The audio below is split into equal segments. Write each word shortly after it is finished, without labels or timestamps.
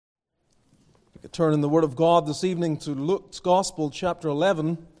We could turn in the Word of God this evening to Luke's Gospel, chapter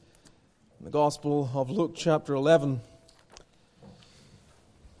 11. The Gospel of Luke, chapter 11.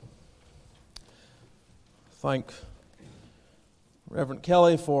 Thank Reverend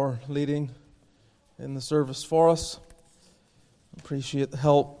Kelly for leading in the service for us. Appreciate the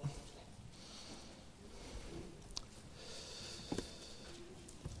help.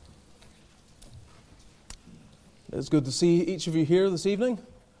 It's good to see each of you here this evening,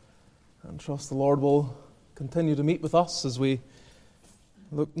 and trust the Lord will continue to meet with us as we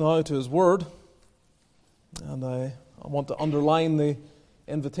look now to His Word. And I want to underline the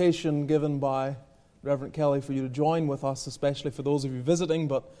invitation given by Reverend Kelly for you to join with us, especially for those of you visiting,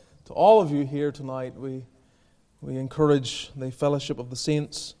 but to all of you here tonight, we encourage the fellowship of the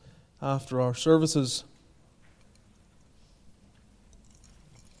saints after our services.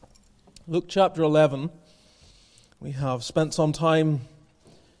 Luke chapter 11. We have spent some time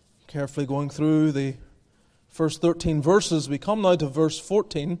carefully going through the first 13 verses. We come now to verse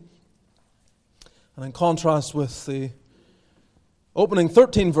 14. And in contrast with the opening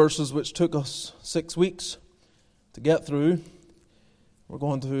 13 verses, which took us 6 weeks to get through, we're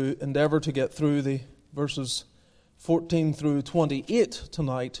going to endeavor to get through the verses 14 through 28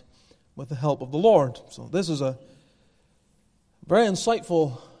 tonight with the help of the Lord. So this is a very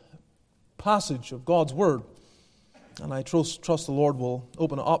insightful passage of God's Word. And I trust the Lord will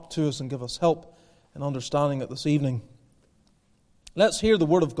open it up to us and give us help in understanding it this evening. Let's hear the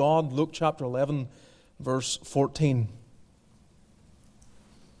Word of God, Luke chapter 11, verse 14.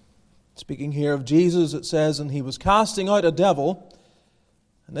 Speaking here of Jesus, it says, "And he was casting out a devil,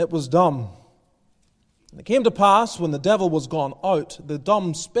 and it was dumb. And it came to pass, when the devil was gone out, the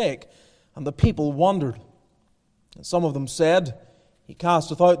dumb spake, and the people wondered. And some of them said, He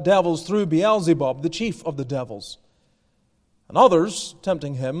casteth out devils through Beelzebub, the chief of the devils. And others,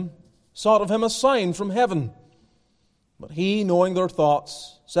 tempting him, sought of him a sign from heaven. But he, knowing their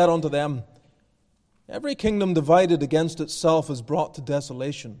thoughts, said unto them, Every kingdom divided against itself is brought to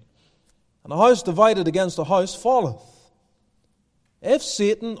desolation, and a house divided against a house falleth. If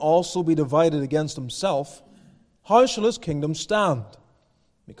Satan also be divided against himself, how shall his kingdom stand?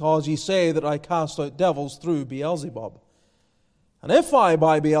 Because ye say that I cast out devils through Beelzebub. And if I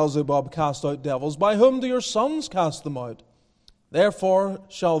by Beelzebub cast out devils, by whom do your sons cast them out? Therefore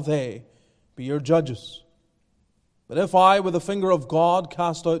shall they be your judges. But if I with the finger of God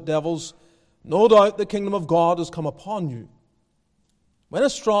cast out devils, no doubt the kingdom of God is come upon you. When a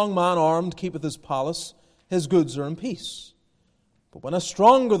strong man armed keepeth his palace, his goods are in peace. But when a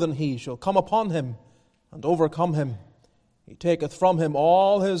stronger than he shall come upon him and overcome him, he taketh from him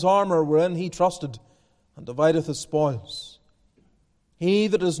all his armour wherein he trusted, and divideth his spoils. He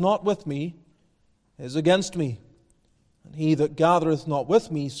that is not with me is against me, and he that gathereth not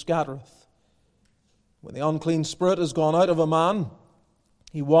with me scattereth. When the unclean spirit is gone out of a man,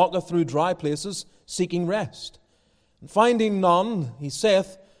 he walketh through dry places, seeking rest. And finding none, he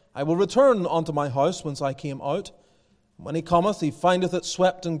saith, I will return unto my house whence I came out. And when he cometh, he findeth it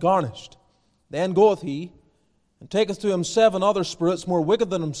swept and garnished. Then goeth he, and taketh to him 7 other spirits more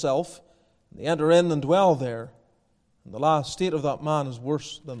wicked than himself, and they enter in and dwell there. And the last state of that man is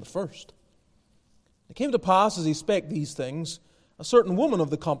worse than the first. It came to pass, as he spake these things, a certain woman of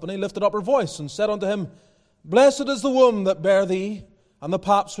the company lifted up her voice, and said unto him, Blessed is the womb that bare thee, and the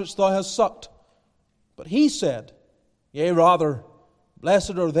paps which thou hast sucked. But he said, Yea, rather,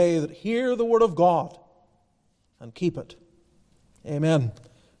 blessed are they that hear the word of God, and keep it. Amen.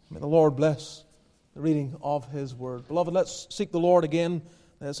 May the Lord bless the reading of His Word. Beloved, let's seek the Lord again.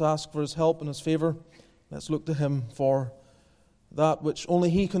 Let's ask for His help and His favor. Let's look to Him for that which only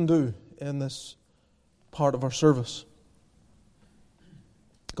He can do in this part of our service.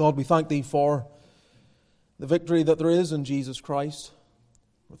 God, we thank Thee for the victory that there is in Jesus Christ.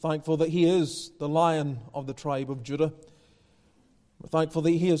 We're thankful that He is the Lion of the tribe of Judah. We're thankful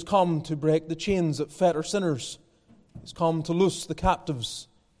that He has come to break the chains that fetter sinners. He's come to loose the captives.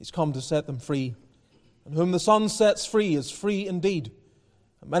 He's come to set them free. And whom the Son sets free is free indeed.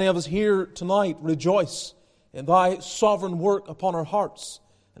 And many of us here tonight rejoice in Thy sovereign work upon our hearts,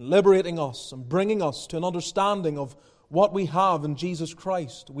 and liberating us and bringing us to an understanding of what we have in Jesus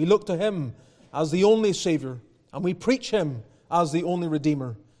Christ. We look to Him as the only Savior, and we preach Him as the only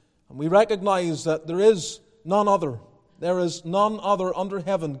Redeemer. And we recognize that there is none other. There is none other under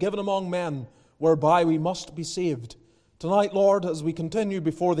heaven given among men whereby we must be saved. Tonight, Lord, as we continue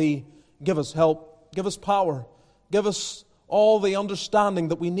before Thee, give us help, give us power, give us all the understanding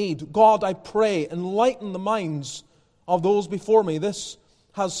that we need. God, I pray, enlighten the minds of those before me. This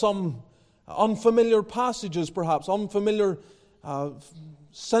has some unfamiliar passages, perhaps, unfamiliar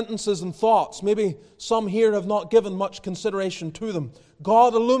sentences and thoughts. Maybe some here have not given much consideration to them.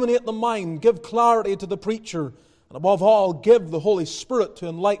 God, illuminate the mind, give clarity to the preacher, and above all, give the Holy Spirit to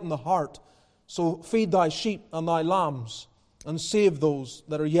enlighten the heart. So feed thy sheep and thy lambs, and save those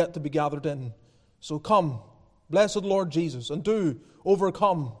that are yet to be gathered in. So come, blessed Lord Jesus, and do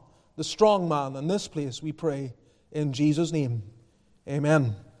overcome the strong man in this place, we pray, in Jesus' name.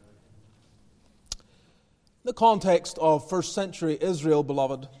 Amen. The context of first century Israel,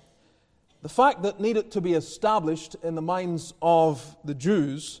 beloved, the fact that needed to be established in the minds of the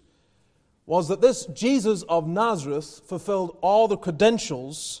Jews was that this Jesus of Nazareth fulfilled all the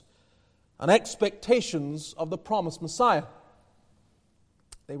credentials and expectations of the promised Messiah.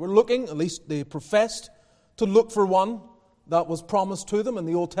 They were looking, at least they professed, to look for one that was promised to them in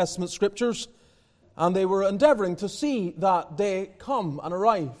the Old Testament Scriptures, and they were endeavoring to see that day come and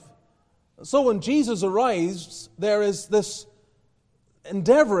arrive. So when Jesus arrives, there is this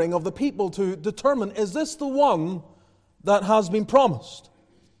endeavoring of the people to determine, is this the one that has been promised?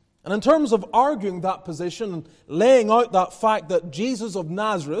 And in terms of arguing that position and laying out that fact that Jesus of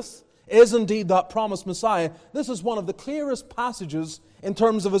Nazareth is indeed that promised Messiah, this is one of the clearest passages in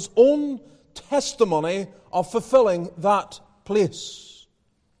terms of his own testimony of fulfilling that place.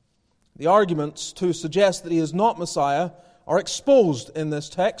 The arguments to suggest that he is not Messiah are exposed in this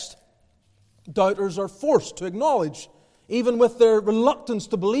text. Doubters are forced to acknowledge, even with their reluctance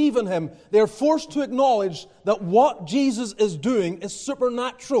to believe in him, they are forced to acknowledge that what Jesus is doing is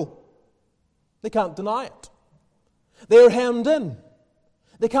supernatural. They can't deny it. They are hemmed in.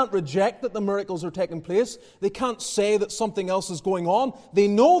 They can't reject that the miracles are taking place. They can't say that something else is going on. They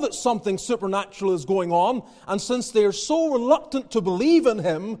know that something supernatural is going on, and since they are so reluctant to believe in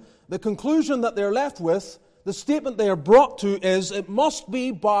him, the conclusion that they're left with, the statement they are brought to is, it must be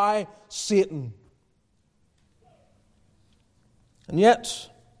by Satan. And yet,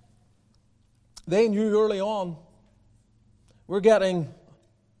 they knew early on, we're getting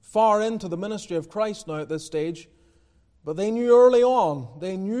far into the ministry of Christ now at this stage, but they knew early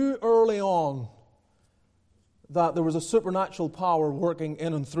on that there was a supernatural power working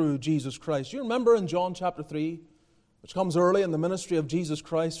in and through Jesus Christ. You remember in John chapter 3, which comes early in the ministry of Jesus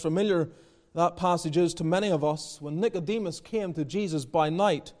Christ, familiar that passage is to many of us, when Nicodemus came to Jesus by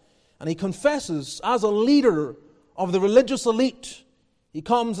night, and he confesses as a leader of the religious elite, he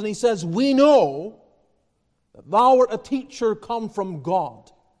comes and he says, we know that thou art a teacher come from God.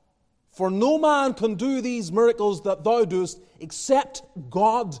 For no man can do these miracles that thou doest, except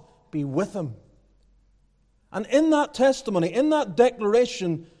God be with him. And in that testimony, in that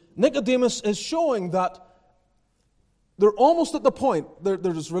declaration, Nicodemus is showing that they're almost at the point,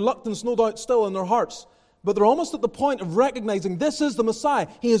 there's reluctance no doubt still in their hearts, but they're almost at the point of recognizing this is the Messiah.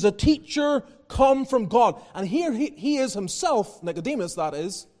 He is a teacher come from God. And here he is himself, Nicodemus that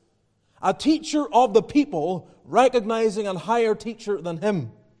is, a teacher of the people, recognizing a higher teacher than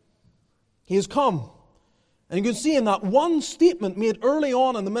him. He has come. And you can see in that one statement made early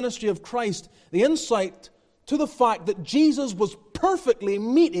on in the ministry of Christ, the insight to the fact that Jesus was perfectly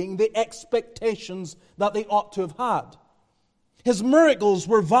meeting the expectations that they ought to have had. His miracles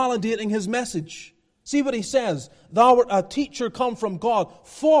were validating his message. See what he says. Thou art a teacher come from God,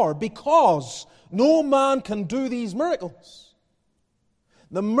 because no man can do these miracles.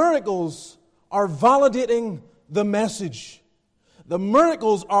 The miracles are validating the message. The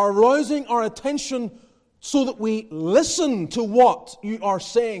miracles are arousing our attention so that we listen to what you are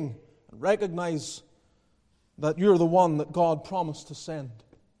saying and recognize that you're the one that God promised to send.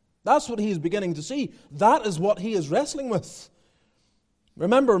 That's what he is beginning to see. That is what he is wrestling with.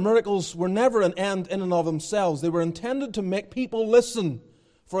 Remember, miracles were never an end in and of themselves. They were intended to make people listen.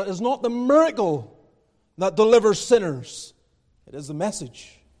 For it is not the miracle that delivers sinners. It is the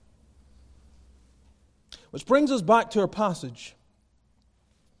message. Which brings us back to our passage.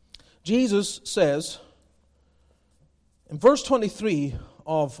 Jesus says, in verse 23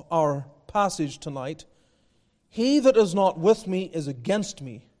 of our passage tonight, he that is not with me is against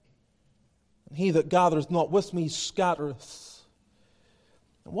me, and he that gathereth not with me scattereth.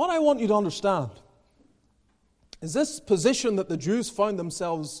 And what I want you to understand is this position that the Jews found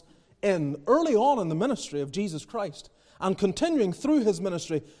themselves in early on in the ministry of Jesus Christ and continuing through his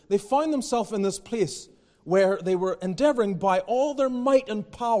ministry. They found themselves in this place where they were endeavoring by all their might and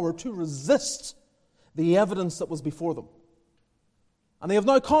power to resist the evidence that was before them. And they have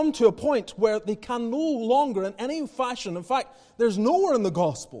now come to a point where they can no longer in any fashion, in fact, there's nowhere in the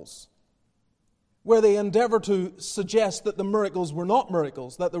Gospels where they endeavor to suggest that the miracles were not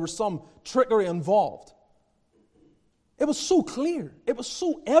miracles, that there was some trickery involved. It was so clear, it was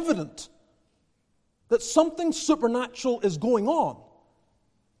so evident that something supernatural is going on.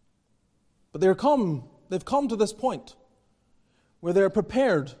 But they've come to this point where they're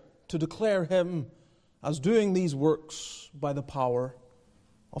prepared to declare him as doing these works by the power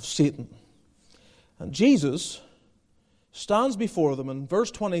of Satan. And Jesus stands before them in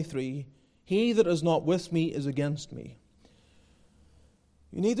verse 23, "He that is not with me is against me."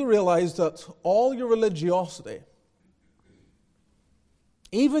 You need to realize that all your religiosity,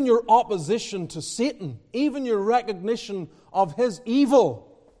 even your opposition to Satan, even your recognition of his evil,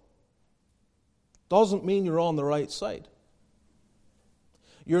 doesn't mean you're on the right side.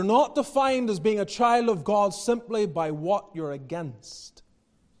 You're not defined as being a child of God simply by what you're against.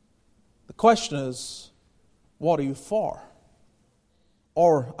 The question is, what are you for?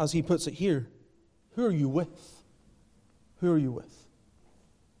 Or, as he puts it here, who are you with? Who are you with?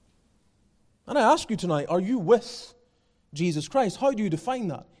 And I ask you tonight, are you with Jesus Christ? How do you define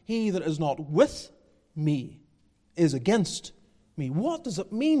that? He that is not with me is against me. What does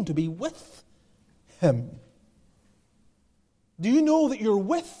it mean to be with him? Do you know that you're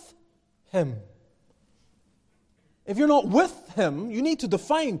with him? If you're not with him, you need to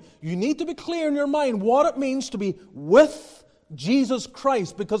be clear in your mind what it means to be with Jesus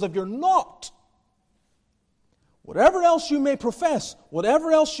Christ. Because if you're not, whatever else you may profess,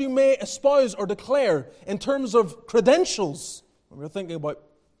 whatever else you may espouse or declare in terms of credentials, we were thinking about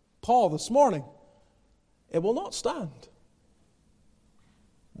Paul this morning, it will not stand.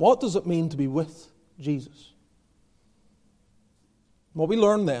 What does it mean to be with Jesus? What we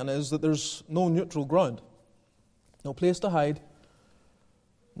learn then is that there's no neutral ground, no place to hide,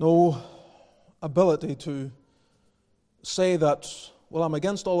 no ability to say that, well, I'm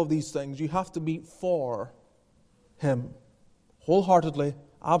against all of these things. You have to be for him, wholeheartedly,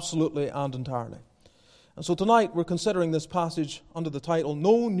 absolutely, and entirely. And so tonight we're considering this passage under the title,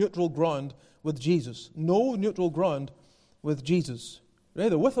 No Neutral Ground with Jesus. No neutral ground with Jesus. You're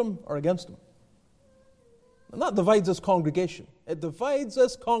either with him or against him. And that divides this congregation. It divides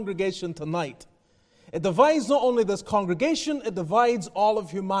this congregation tonight. It divides not only this congregation, it divides all of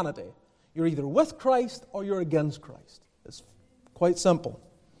humanity. You're either with Christ or you're against Christ. It's quite simple.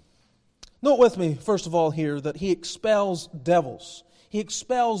 Note with me, first of all here, that he expels devils. He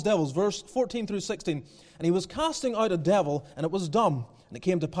expels devils. Verse 14 through 16. And he was casting out a devil, and it was dumb. And it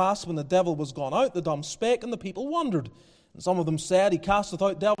came to pass, when the devil was gone out, the dumb spake, and the people wondered. And some of them said, He casteth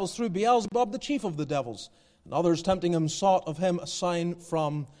out devils through Beelzebub, the chief of the devils. And others, tempting him, sought of him a sign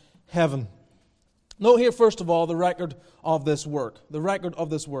from heaven. Note here, first of all, the record of this work. The record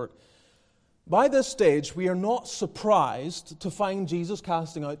of this work. By this stage, we are not surprised to find Jesus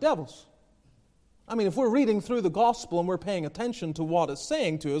casting out devils. I mean, if we're reading through the gospel and we're paying attention to what it's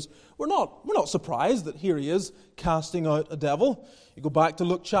saying to us, we're not surprised that here he is casting out a devil. You go back to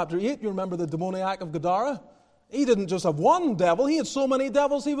Luke chapter 8, you remember the demoniac of Gadara? He didn't just have one devil, he had so many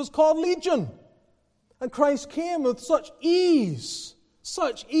devils he was called Legion. And Christ came with such ease,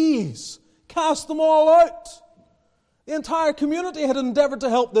 cast them all out. The entire community had endeavored to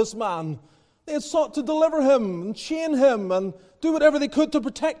help this man. They had sought to deliver him and chain him and do whatever they could to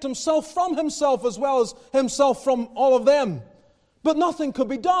protect himself from himself as well as himself from all of them. But nothing could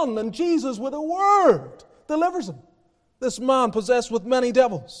be done, and Jesus, with a word, delivers him. This man possessed with many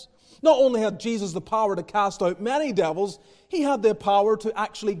devils. Not only had Jesus the power to cast out many devils, he had the power to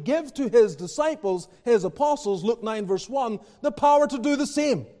actually give to his disciples, his apostles, Luke 9 verse 1, the power to do the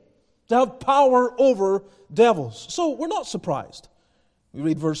same, to have power over devils. So we're not surprised. We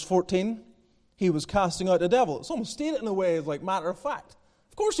read verse 14, he was casting out a devil. It's almost stated in a way like matter of fact.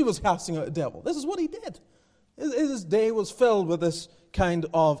 Of course he was casting out a devil. This is what he did. His day was filled with this kind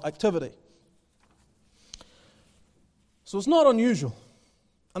of activity. So it's not unusual.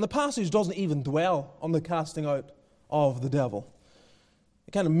 And the passage doesn't even dwell on the casting out of the devil.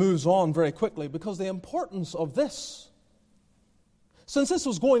 It kind of moves on very quickly because the importance of this, since this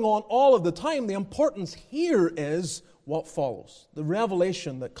was going on all of the time, the importance here is what follows, the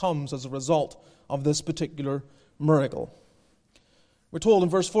revelation that comes as a result of this particular miracle. We're told in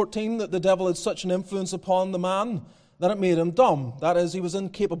verse 14 that the devil had such an influence upon the man that it made him dumb. That is, he was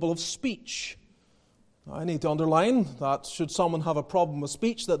incapable of speech. I need to underline that should someone have a problem with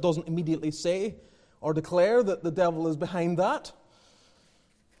speech, that doesn't immediately say or declare that the devil is behind that.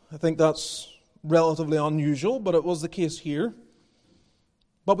 I think that's relatively unusual, but it was the case here.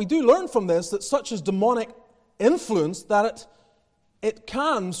 But we do learn from this that such is demonic influence that it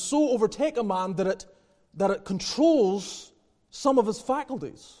can so overtake a man that it controls some of his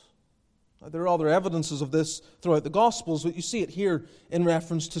faculties. Now, there are other evidences of this throughout the Gospels, but you see it here in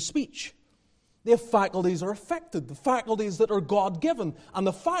reference to speech. The faculties are affected, the faculties that are God-given, and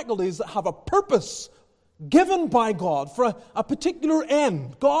the faculties that have a purpose given by God for a particular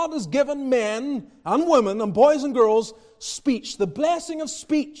end. God has given men and women and boys and girls speech, the blessing of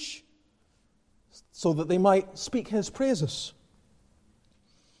speech, so that they might speak His praises.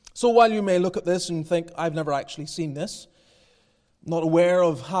 So while you may look at this and think, I've never actually seen this, not aware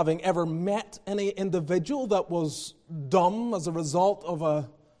of having ever met any individual that was dumb as a result of a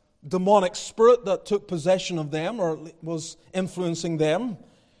demonic spirit that took possession of them or was influencing them,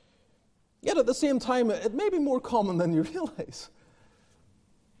 yet at the same time, it may be more common than you realize.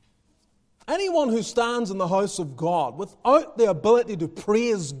 Anyone who stands in the house of God without the ability to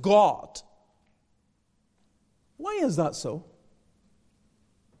praise God, why is that so?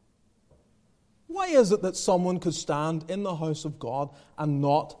 Why is it that someone could stand in the house of God and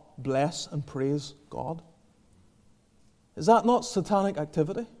not bless and praise God? Is that not satanic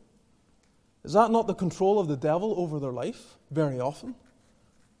activity? Is that not the control of the devil over their life very often?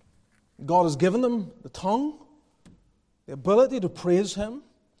 God has given them the tongue, the ability to praise Him.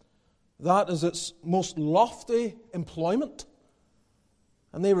 That is its most lofty employment.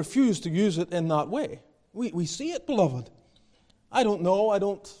 And they refuse to use it in that way. We see it, beloved. I don't know, I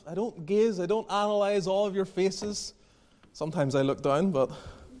don't gaze, I don't analyze all of your faces. Sometimes I look down, but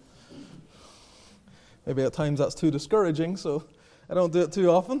maybe at times that's too discouraging, so I don't do it too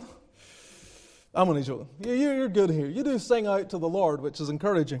often. I'm only joking. You're good here. You do sing out to the Lord, which is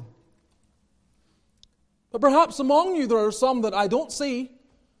encouraging. But perhaps among you there are some that I don't see.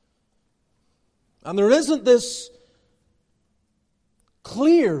 And there isn't this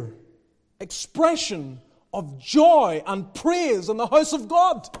clear expression of joy and praise in the house of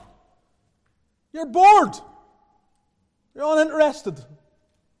God. You're bored. You're uninterested.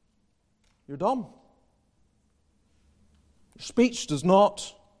 You're dumb. Your speech does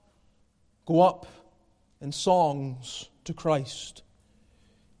not go up in songs to Christ.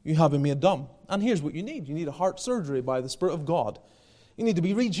 You have been made dumb. And here's what you need. You need a heart surgery by the Spirit of God. You need to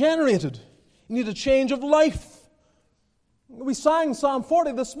be regenerated. You need a change of life. We sang Psalm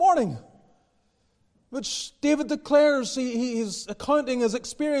 40 this morning, which David declares he is accounting his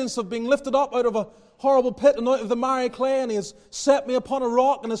experience of being lifted up out of a horrible pit and out of the miry clay, and He has set me upon a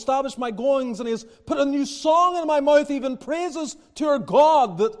rock and established my goings, and He has put a new song in my mouth, even praises to our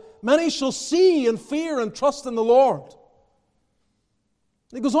God, that many shall see and fear and trust in the Lord.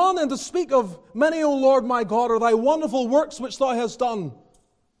 He goes on then to speak of many, O Lord my God, are thy wonderful works which thou hast done.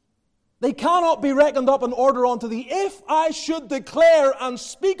 They cannot be reckoned up in order unto thee. If I should declare and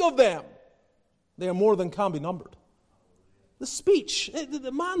speak of them, they are more than can be numbered. The speech,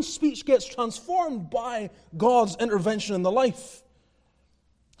 the man's speech gets transformed by God's intervention in the life.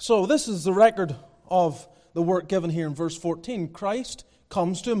 So this is the record of the work given here in verse 14. Christ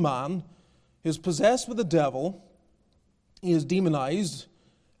comes to a man who is possessed with the devil. He is demonized,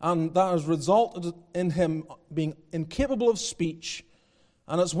 and that has resulted in him being incapable of speech.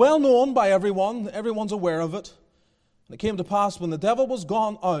 And it's well known by everyone. Everyone's aware of it. And it came to pass when the devil was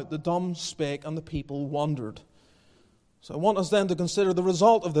gone out, the dumb spake, and the people wondered. So I want us then to consider the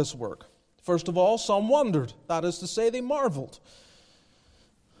result of this work. First of all, some wondered. That is to say, they marveled.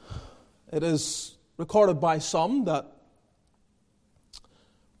 It is recorded by some that,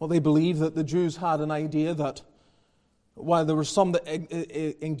 well, they believe that the Jews had an idea that while there were some that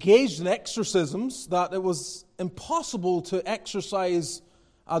engaged in exorcisms, that it was impossible to exorcise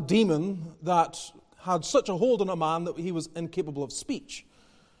a demon that had such a hold on a man that he was incapable of speech.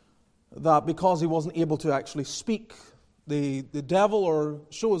 That because he wasn't able to actually speak the devil or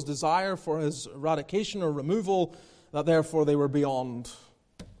show his desire for his eradication or removal, that therefore they were beyond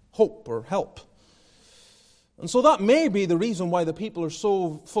hope or help. And so that may be the reason why the people are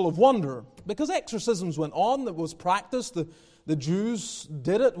so full of wonder. Because exorcisms went on, that was practiced. The Jews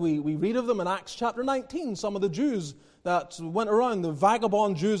did it. We read of them in Acts chapter 19. Some of the Jews that went around, the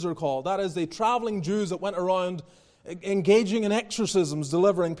vagabond Jews are called. That is, the traveling Jews that went around engaging in exorcisms,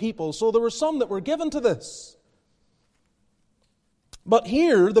 delivering people. So there were some that were given to this. But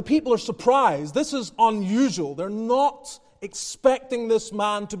here, the people are surprised. This is unusual. They're not expecting this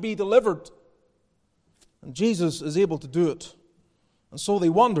man to be delivered. And Jesus is able to do it. And so they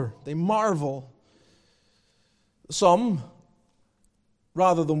wonder, they marvel. Some,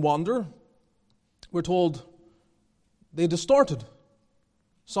 rather than wonder, we're told they distorted.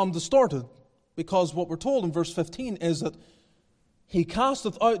 Some distorted, because what we're told in verse 15 is that he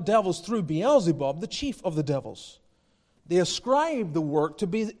casteth out devils through Beelzebub, the chief of the devils. They ascribe the work to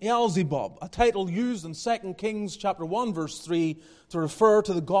Beelzebub, a title used in 2 Kings chapter 1, verse 3, to refer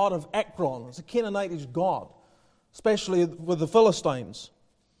to the god of Ekron. It's a Canaanitish god, especially with the Philistines.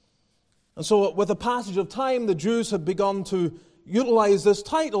 And so with the passage of time, the Jews had begun to utilize this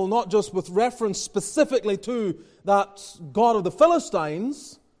title not just with reference specifically to that god of the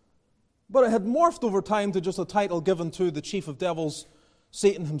Philistines, but it had morphed over time to just a title given to the chief of devils,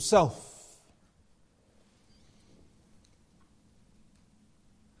 Satan himself.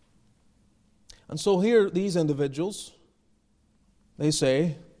 And so here, these individuals, they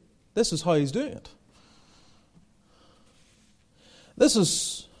say, this is how he's doing it.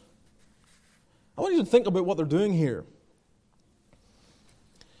 I want you to think about what they're doing here.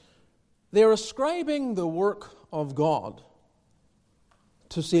 They're ascribing the work of God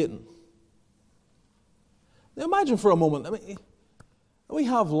to Satan. Now imagine for a moment, we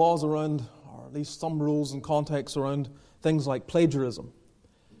have laws around, or at least some rules and contexts around things like plagiarism.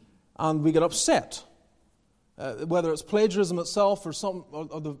 And we get upset, whether it's plagiarism itself or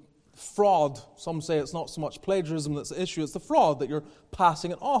the fraud. Some say it's not so much plagiarism that's the issue, it's the fraud that you're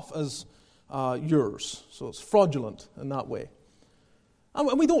passing it off as yours. So it's fraudulent in that way.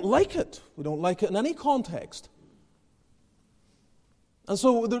 And we don't like it. We don't like it in any context. And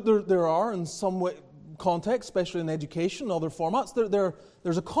so there are, in some way, contexts, especially in education and other formats,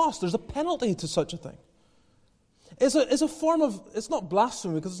 there's a cost, there's a penalty to such a thing. It's a form of, it's not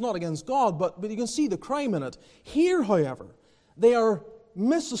blasphemy because it's not against God, but you can see the crime in it. Here, however, they are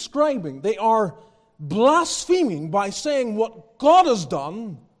misascribing, they are blaspheming by saying what God has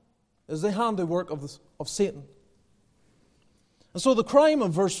done is the handiwork of Satan. And so the crime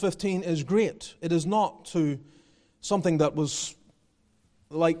of verse 15 is great. It is not to something that was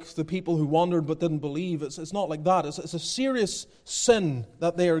like the people who wondered but didn't believe. It's not like that. It's a serious sin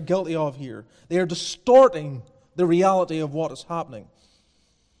that they are guilty of here. They are distorting the reality of what is happening.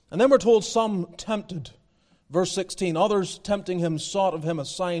 And then we're told some tempted. Verse 16, others tempting him sought of him a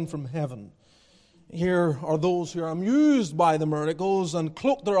sign from heaven. Here are those who are amused by the miracles and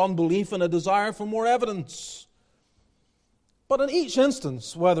cloak their unbelief in a desire for more evidence. But in each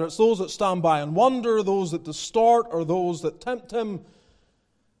instance, whether it's those that stand by and wonder, those that distort, or those that tempt him,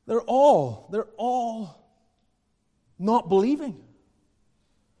 they're all not believing.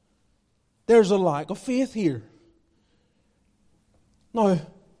 There's a lack of faith here. Now,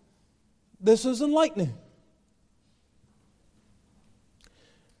 this is enlightening.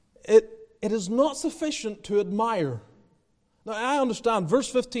 It is not sufficient to admire. Now, I understand,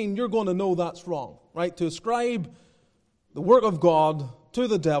 verse 15, you're going to know that's wrong, right? To ascribe the work of God to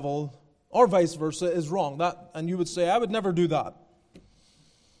the devil, or vice versa, is wrong. And you would say, I would never do that.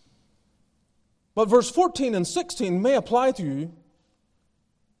 But verse 14 and 16 may apply to you.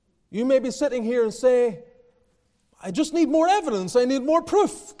 You may be sitting here and say, I just need more evidence. I need more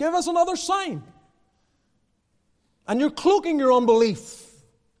proof. Give us another sign. And you're cloaking your unbelief.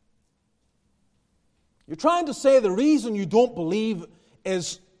 You're trying to say the reason you don't believe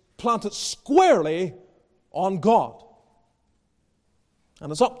is planted squarely on God.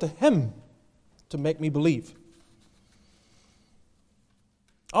 And it's up to Him to make me believe.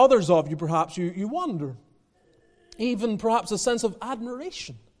 Others of you, perhaps, you wonder. Even perhaps a sense of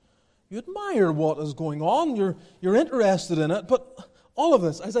admiration. You admire what is going on. You're interested in it. But all of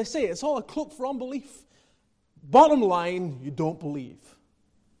this, as I say, it's all a cloak for unbelief. Bottom line, you don't believe.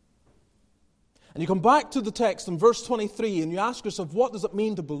 And you come back to the text in verse 23 and you ask yourself, what does it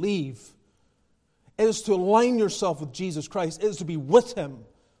mean to believe? It is to align yourself with Jesus Christ. It is to be with Him.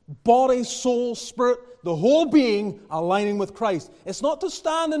 Body, soul, spirit, the whole being aligning with Christ. It's not to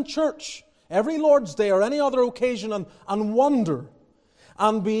stand in church every Lord's Day or any other occasion and wonder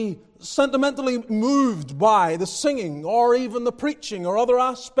and be sentimentally moved by the singing or even the preaching or other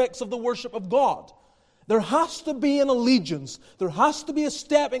aspects of the worship of God. There has to be an allegiance. There has to be a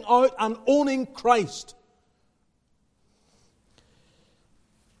stepping out and owning Christ.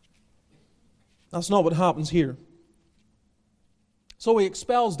 That's not what happens here. So He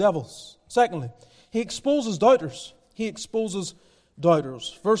expels devils. Secondly, He exposes doubters. He exposes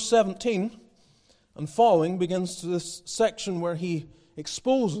doubters. Verse 17 and following begins this section where He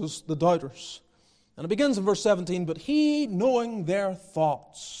exposes the doubters. And it begins in verse 17, but He, knowing their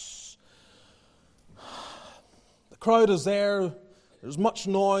thoughts. The crowd is there. There's much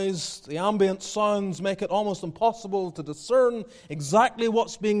noise. The ambient sounds make it almost impossible to discern exactly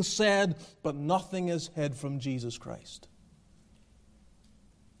what's being said, but nothing is hid from Jesus Christ.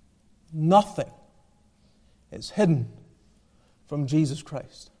 Nothing is hidden from Jesus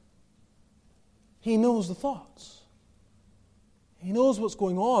Christ. He knows the thoughts. He knows what's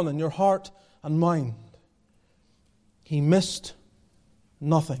going on in your heart and mind. He missed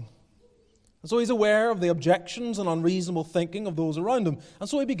nothing. And so He's aware of the objections and unreasonable thinking of those around Him. And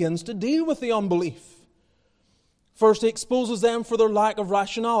so He begins to deal with the unbelief. First, He exposes them for their lack of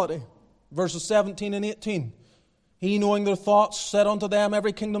rationality. Verses 17 and 18. He, knowing their thoughts, said unto them,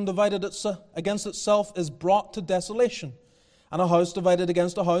 Every kingdom divided against itself is brought to desolation, and a house divided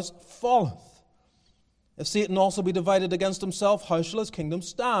against a house falleth. If Satan also be divided against himself, how shall his kingdom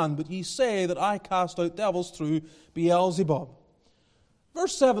stand? But ye say that I cast out devils through Beelzebub.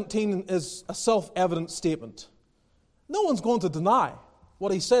 Verse 17 is a self-evident statement. No one's going to deny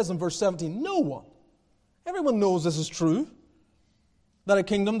what he says in verse 17. No one. Everyone knows this is true, that a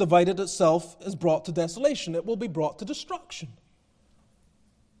kingdom divided itself is brought to desolation. It will be brought to destruction.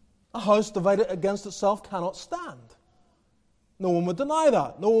 A house divided against itself cannot stand. No one would deny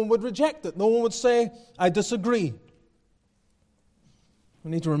that. No one would reject it. No one would say, I disagree.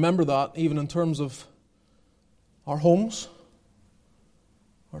 We need to remember that even in terms of our homes,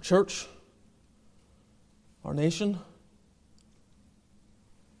 our church, our nation.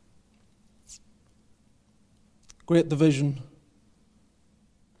 Great division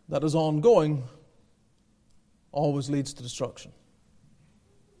that is ongoing always leads to destruction.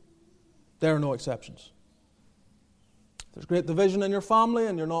 There are no exceptions. If there's great division in your family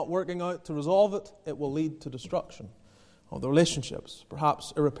and you're not working out to resolve it, it will lead to destruction of the relationships,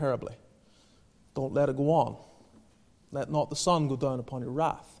 perhaps irreparably. Don't let it go on. Let not the sun go down upon your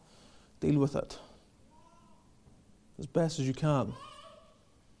wrath. Deal with it as best as you can.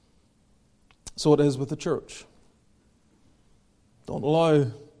 So it is with the church. Don't allow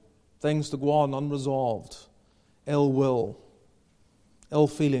things to go on unresolved. Ill will, ill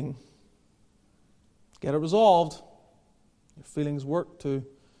feeling. Get it resolved. Your feelings work to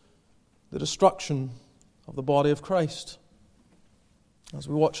the destruction of the body of Christ. As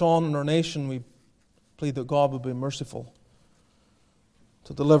we watch on in our nation, we plead that God would be merciful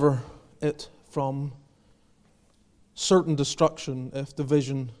to deliver it from certain destruction if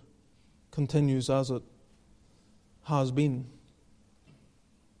division continues as it has been.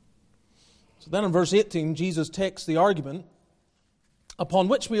 So then in verse 18, Jesus takes the argument upon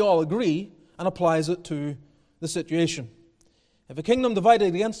which we all agree and applies it to the situation. If a kingdom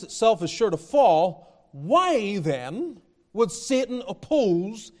divided against itself is sure to fall, why then would Satan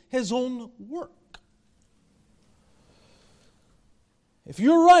oppose his own work? If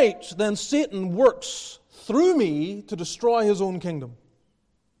you're right, then Satan works through me to destroy his own kingdom.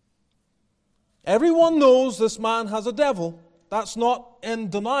 Everyone knows this man has a devil. That's not in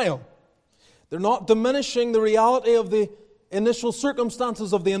denial. They're not diminishing the reality of the initial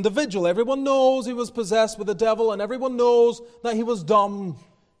circumstances of the individual. Everyone knows he was possessed with the devil, and everyone knows that he was dumb.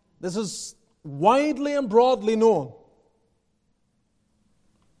 This is widely and broadly known.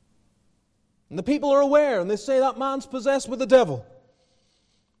 And the people are aware, and they say that man's possessed with the devil.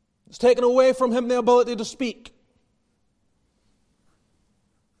 It's taken away from him the ability to speak.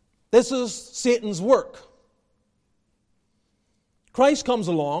 This is Satan's work. Christ comes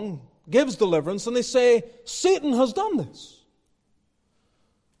along, gives deliverance, and they say, Satan has done this.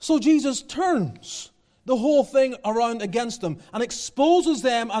 So Jesus turns the whole thing around against them and exposes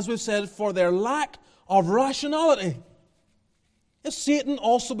them, as we've said, for their lack of rationality. If Satan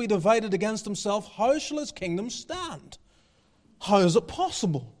also be divided against himself, how shall his kingdom stand? How is it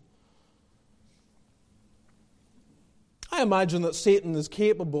possible? I imagine that Satan is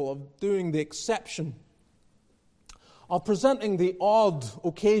capable of doing the exception, of presenting the odd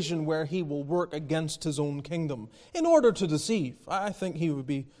occasion where he will work against his own kingdom in order to deceive. I think he would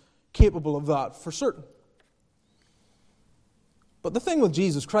be capable of that for certain. But the thing with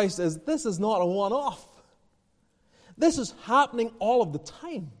Jesus Christ is this is not a one-off. This is happening all of the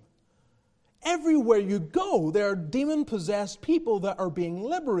time. Everywhere you go, there are demon-possessed people that are being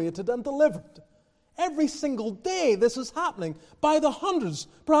liberated and delivered. Every single day this is happening by the hundreds,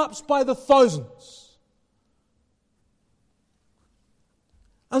 perhaps by the thousands.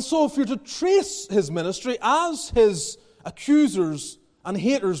 And so if you're to trace his ministry as his accusers and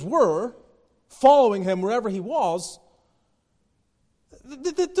haters were, following him wherever he was,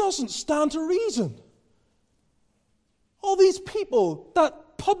 it doesn't stand to reason. All these people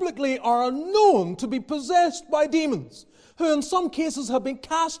that publicly are known to be possessed by demons, who in some cases have been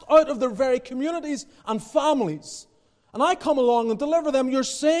cast out of their very communities and families, and I come along and deliver them, you're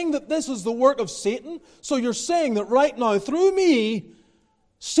saying that this is the work of Satan? So you're saying that right now, through me,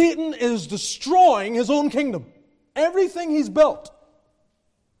 Satan is destroying his own kingdom. Everything he's built.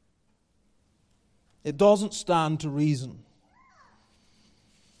 It doesn't stand to reason.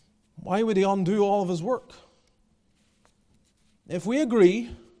 Why would he undo all of his work? If we agree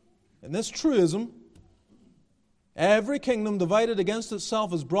in this truism, every kingdom divided against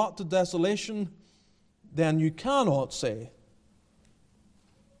itself is brought to desolation, then you cannot say,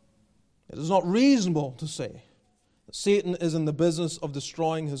 it is not reasonable to say, Satan is in the business of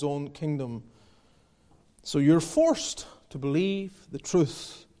destroying his own kingdom. So you're forced to believe the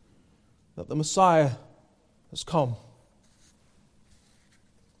truth that the Messiah has come.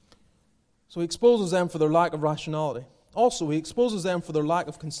 So he exposes them for their lack of rationality. Also, he exposes them for their lack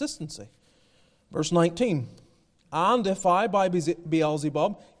of consistency. Verse 19, "And if I by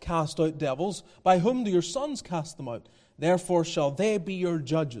Beelzebub cast out devils, by whom do your sons cast them out? Therefore shall they be your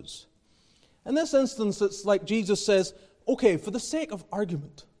judges." In this instance, it's like Jesus says, okay, for the sake of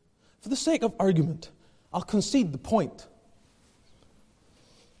argument, I'll concede the point.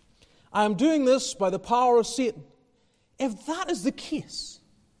 I am doing this by the power of Satan. If that is the case,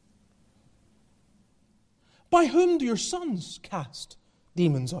 by whom do your sons cast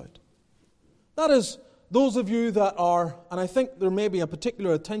demons out? That is, those of you that are, and I think there may be a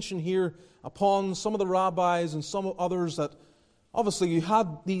particular attention here upon some of the rabbis and some others that obviously you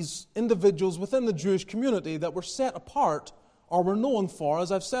had these individuals within the Jewish community that were set apart or were known for,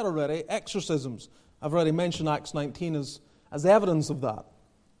 as I've said already, exorcisms. I've already mentioned Acts 19 as evidence of that.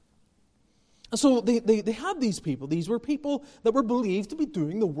 And so they had these people. These were people that were believed to be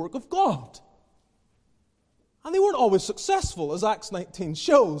doing the work of God. And they weren't always successful, as Acts 19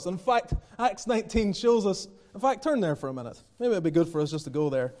 shows. In fact, Acts 19 shows us... In fact, turn there for a minute. Maybe it would be good for us just to go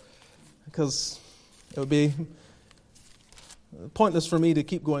there, because it would be pointless for me to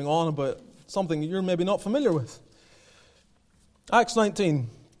keep going on about something you're maybe not familiar with. Acts 19.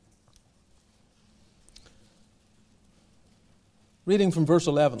 Reading from verse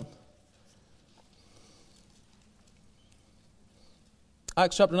 11.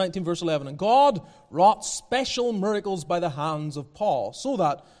 Acts chapter 19, verse 11. "And God wrought special miracles by the hands of Paul, so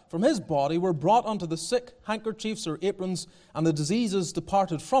that from his body were brought unto the sick handkerchiefs or aprons, and the diseases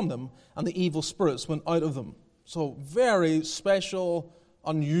departed from them, and the evil spirits went out of them." So very special,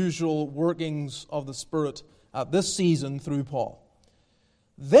 unusual workings of the Spirit at this season through Paul.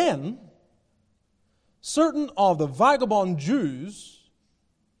 "Then certain of the vagabond Jews,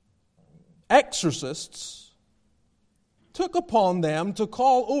 exorcists, took upon them to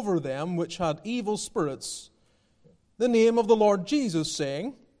call over them which had evil spirits the name of the Lord Jesus,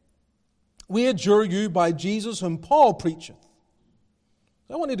 saying, We adjure you by Jesus whom Paul preacheth.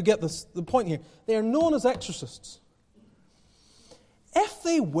 I want you to get the point here. They are known as exorcists. If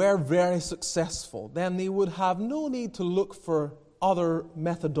they were very successful, then they would have no need to look for other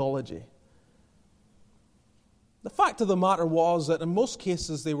methodology. The fact of the matter was that in most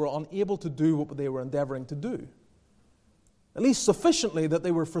cases they were unable to do what they were endeavoring to do. At least sufficiently that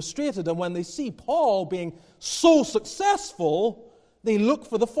they were frustrated, and when they see Paul being so successful, they look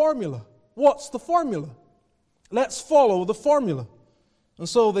for the formula. What's the formula? Let's follow the formula. And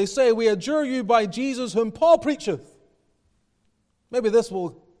so they say, "We adjure you by Jesus whom Paul preacheth." Maybe this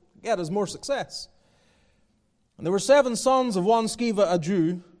will get us more success. "And there were 7 sons of one Sceva, a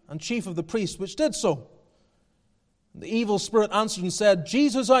Jew, and chief of the priests, which did so. And the evil spirit answered and said,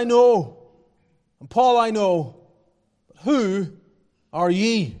 Jesus I know, and Paul I know, who are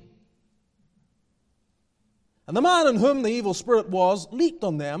ye? And the man in whom the evil spirit was leaped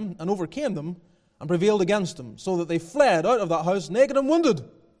on them and overcame them and prevailed against them, so that they fled out of that house naked and wounded.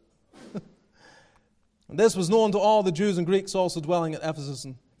 And this was known to all the Jews and Greeks also dwelling at Ephesus,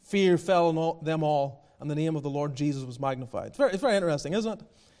 and fear fell on them all, and the name of the Lord Jesus was magnified." It's very interesting, isn't it?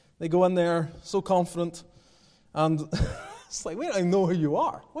 They go in there so confident, and it's like, we don't even know who you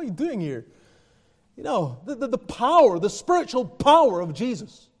are. What are you doing here? You know, the power, the spiritual power of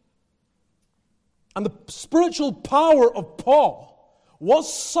Jesus and the spiritual power of Paul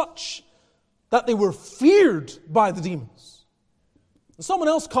was such that they were feared by the demons. And someone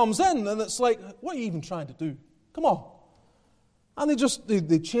else comes in and it's like, what are you even trying to do? Come on. And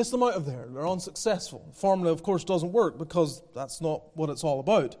they chase them out of there. They're unsuccessful. The formula, of course, doesn't work because that's not what it's all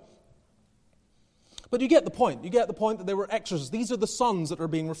about. But you get the point. You get the point that they were exorcists. These are the sons that are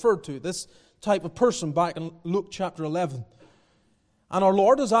being referred to, this type of person back in Luke chapter 11. And our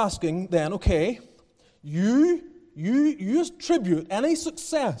Lord is asking then, okay, you attribute any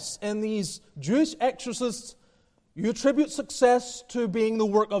success in these Jewish exorcists, you attribute success to being the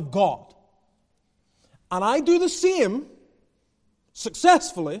work of God. And I do the same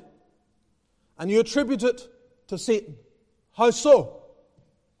successfully, and you attribute it to Satan. How so?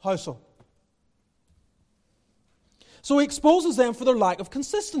 How so? So he exposes them for their lack of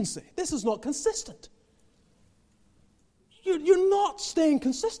consistency. This is not consistent. You're not staying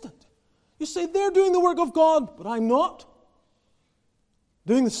consistent. You say, they're doing the work of God, but I'm not.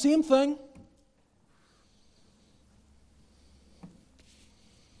 Doing the same thing.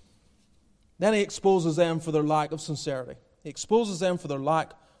 Then he exposes them for their lack of sincerity. He exposes them for their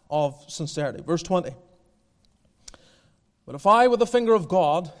lack of sincerity. Verse 20. "But if I with the finger of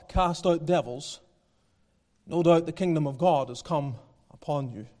God cast out devils, No doubt the kingdom of God has come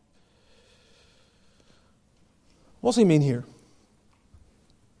upon you. What's he mean here?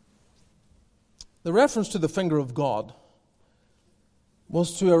 The reference to the finger of God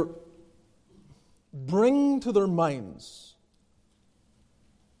was to bring to their minds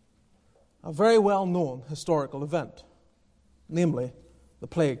a very well-known historical event, namely the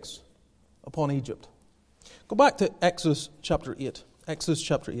plagues upon Egypt. Go back to Exodus chapter 8. Exodus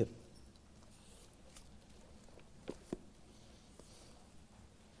chapter 8.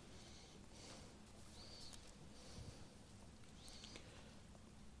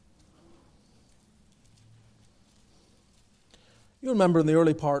 You remember in the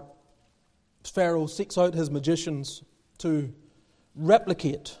early part, Pharaoh seeks out his magicians to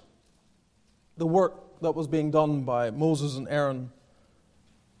replicate the work that was being done by Moses and Aaron.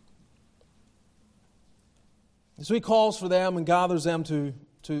 So he calls for them and gathers them to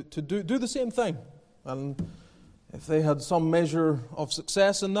do the same thing. And if they had some measure of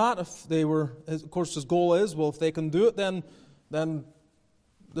success in that, if they were, of course his goal is, well, if they can do it, then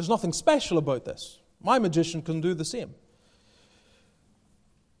there's nothing special about this. My magician can do the same.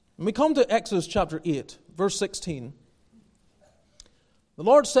 When we come to Exodus chapter 8, verse 16, the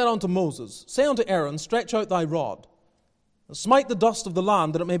Lord said unto Moses, Say unto Aaron, Stretch out thy rod, and smite the dust of the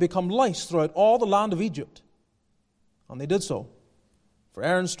land, that it may become lice throughout all the land of Egypt. And they did so. For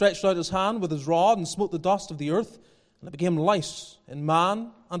Aaron stretched out his hand with his rod, and smote the dust of the earth, and it became lice in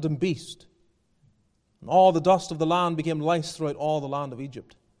man and in beast. And all the dust of the land became lice throughout all the land of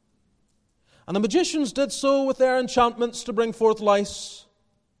Egypt. And the magicians did so with their enchantments to bring forth lice,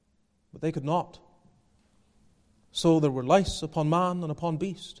 but they could not. So there were lice upon man and upon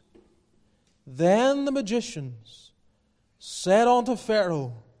beast. Then the magicians said unto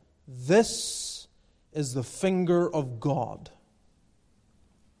Pharaoh, This is the finger of God.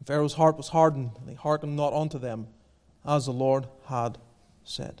 And Pharaoh's heart was hardened, and he hearkened not unto them, as the Lord had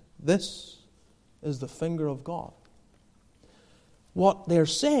said. This is the finger of God. What they're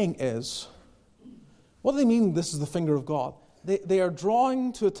saying is, what do they mean, this is the finger of God? They are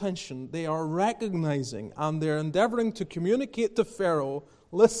drawing to attention, they are recognizing, and they're endeavoring to communicate to Pharaoh,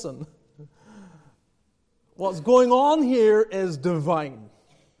 listen, what's going on here is divine.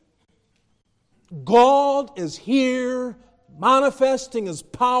 God is here manifesting His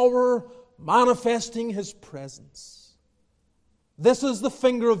power, manifesting His presence. This is the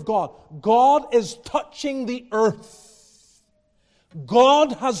finger of God. God is touching the earth.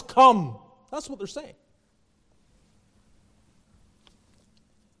 God has come. That's what they're saying.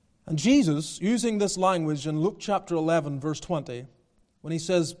 And Jesus, using this language in Luke chapter 11, verse 20, when He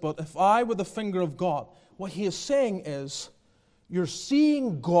says, But if I were the finger of God, what He is saying is, you're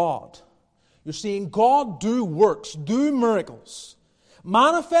seeing God. You're seeing God do works, do miracles,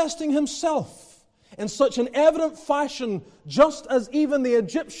 manifesting Himself in such an evident fashion, just as even the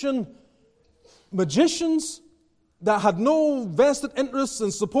Egyptian magicians that had no vested interest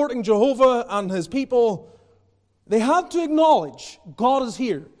in supporting Jehovah and His people, they had to acknowledge God is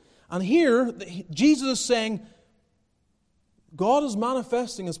here. And here, Jesus is saying, God is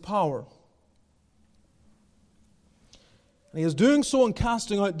manifesting His power. And He is doing so in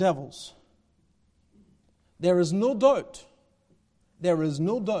casting out devils. There is no doubt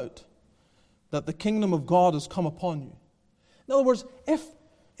that the kingdom of God has come upon you. In other words, if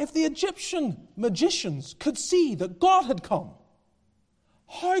the Egyptian magicians could see that God had come,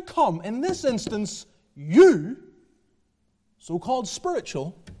 how come in this instance you, so-called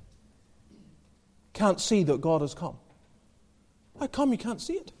spiritual, can't see that God has come? How come you can't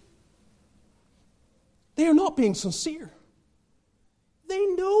see it? They are not being sincere. They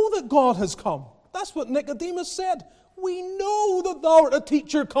know that God has come. That's what Nicodemus said. We know that thou art a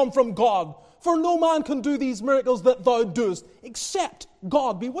teacher come from God, for no man can do these miracles that thou doest, except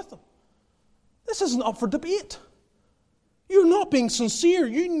God be with him. This isn't up for debate. You're not being sincere.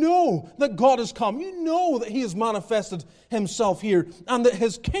 You know that God has come. You know that He has manifested Himself here and that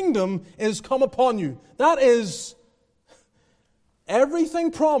His kingdom is come upon you. That is,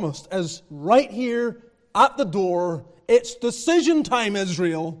 everything promised is right here at the door. It's decision time,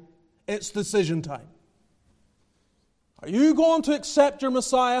 Israel. It's decision time. Are you going to accept your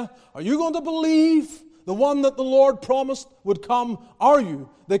Messiah? Are you going to believe the one that the Lord promised would come? Are you?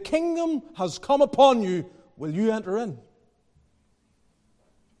 The kingdom has come upon you. Will you enter in?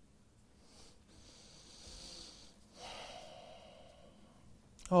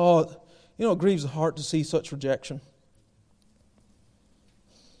 Oh, it grieves the heart to see such rejection.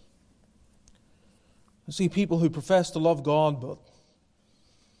 To see people who profess to love God but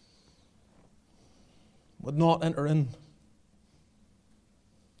would not enter in.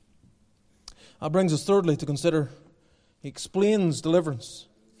 That brings us thirdly to consider, he explains deliverance.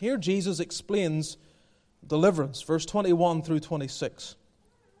 Here Jesus explains deliverance, verse 21 through 26.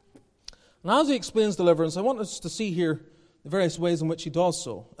 And as he explains deliverance, I want us to see here the various ways in which he does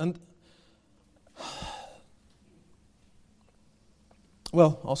so. And,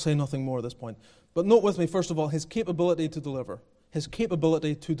 well, I'll say nothing more at this point. But note with me, first of all, his capability to deliver. His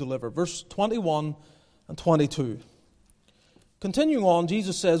capability to deliver. Verse 21 and 22. Continuing on,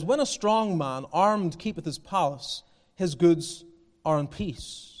 Jesus says, when a strong man armed keepeth his palace, his goods are in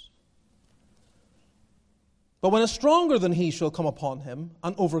peace. But when a stronger than he shall come upon him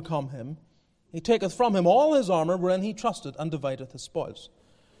and overcome him, he taketh from him all his armor wherein he trusted and divideth his spoils.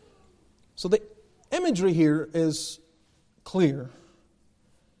 So the imagery here is clear.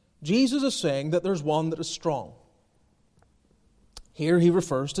 Jesus is saying that there's one that is strong. Here he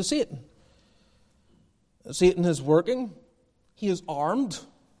refers to Satan. Satan is working. He is armed.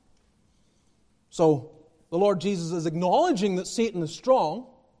 So the Lord Jesus is acknowledging that Satan is strong.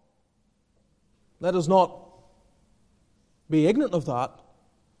 Let us not be ignorant of that.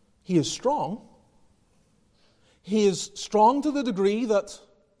 He is strong. He is strong to the degree that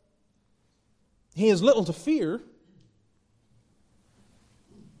he has little to fear.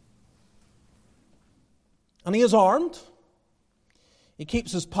 And he is armed. He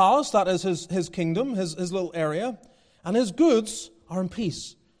keeps his palace, that is his kingdom, his little area, and his goods are in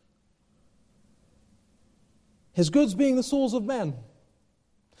peace. His goods being the souls of men.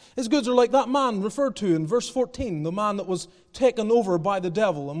 His goods are like that man referred to in verse 14, the man that was taken over by the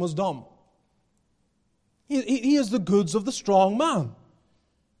devil and was dumb. He is the goods of the strong man.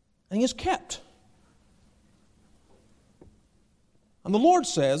 And he is kept. And the Lord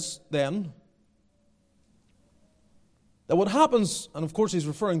says then that what happens, and of course he's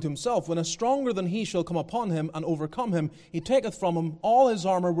referring to himself, when a stronger than he shall come upon him and overcome him, he taketh from him all his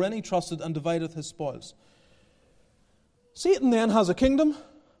armor wherein he trusted and divideth his spoils. Satan then has a kingdom.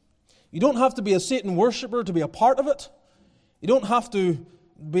 You don't have to be a Satan worshipper to be a part of it. You don't have to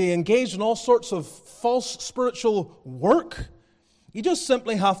be engaged in all sorts of false spiritual work. You just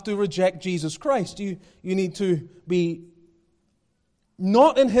simply have to reject Jesus Christ. You need to be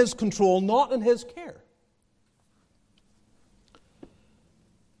not in his control, not in his care.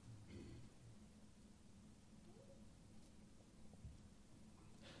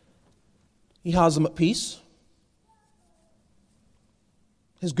 He has them at peace.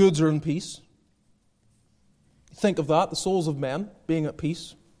 His goods are in peace. Think of that, the souls of men being at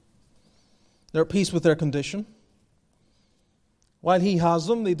peace. They're at peace with their condition. While he has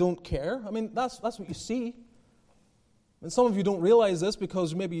them, they don't care. I mean, that's what you see. And some of you don't realize this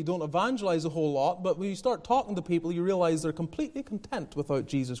because maybe you don't evangelize a whole lot, but when you start talking to people, you realize they're completely content without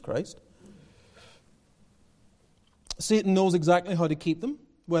Jesus Christ. Satan knows exactly how to keep them,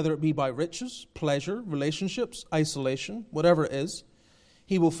 whether it be by riches, pleasure, relationships, isolation, whatever it is.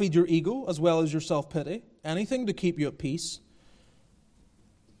 He will feed your ego as well as your self-pity, anything to keep you at peace.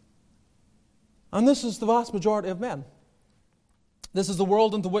 And this is the vast majority of men. This is the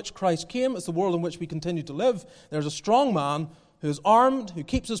world into which Christ came. It's the world in which we continue to live. There's a strong man who is armed, who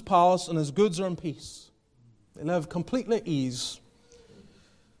keeps his palace, and his goods are in peace. They live completely at ease.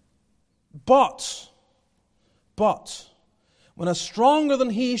 But, when a stronger than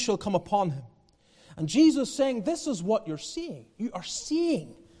he shall come upon him. And Jesus is saying, this is what you're seeing. You are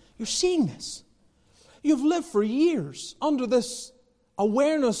seeing. You're seeing this. You've lived for years under this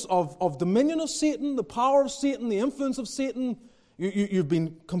awareness of dominion of Satan, the power of Satan, the influence of Satan. You've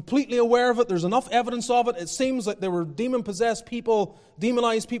been completely aware of it. There's enough evidence of it. It seems like there were demon-possessed people,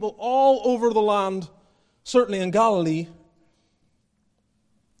 demonized people all over the land, certainly in Galilee.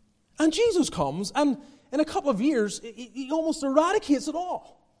 And Jesus comes, and in a couple of years, he almost eradicates it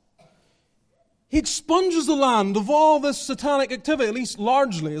all. He expunges the land of all this satanic activity, at least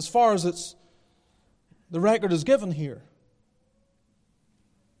largely, as far as the record is given here.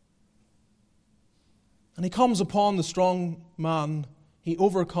 And he comes upon the strong man, he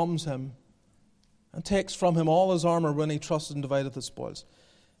overcomes him, and takes from him all his armor when he trusted and divided the spoils.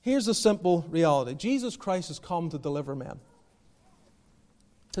 Here's the simple reality. Jesus Christ has come to deliver men.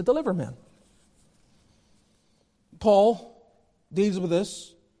 To deliver men. Paul deals with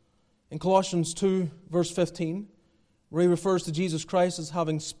this in Colossians 2, verse 15, where he refers to Jesus Christ as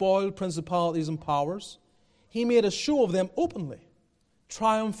having spoiled principalities and powers. He made a show of them openly,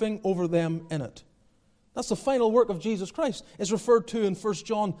 triumphing over them in it. That's the final work of Jesus Christ. It's referred to in 1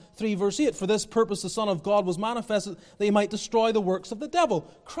 John 3, verse 8. For this purpose the Son of God was manifested, that he might destroy the works of the devil.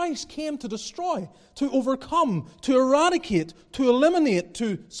 Christ came to destroy, to overcome, to eradicate, to eliminate,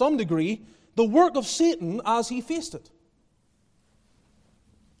 to some degree, the work of Satan as he faced it.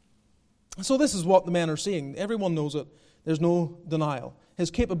 So this is what the men are seeing. Everyone knows it. There's no denial.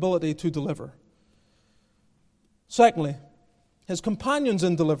 His capability to deliver. Secondly, his companions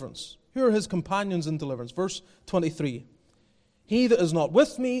in deliverance. Who are his companions in deliverance? Verse 23. He that is not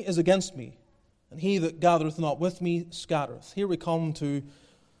with me is against me, and he that gathereth not with me scattereth. Here we come to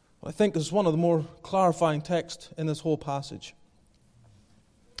what I think is one of the more clarifying texts in this whole passage.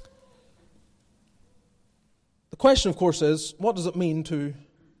 The question, of course, is, what does it mean to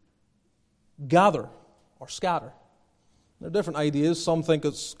gather or scatter? There are different ideas. Some think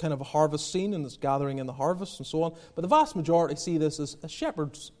it's kind of a harvest scene and it's gathering in the harvest and so on. But the vast majority see this as a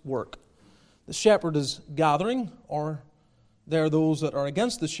shepherd's work. The shepherd is gathering, or there are those that are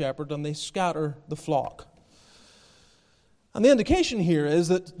against the shepherd and they scatter the flock. And the indication here is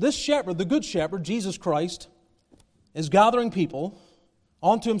that this shepherd, the good shepherd, Jesus Christ, is gathering people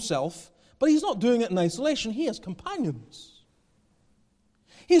onto himself, but he's not doing it in isolation. He has companions.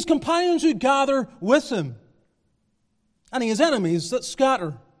 He has companions who gather with him. And he has enemies that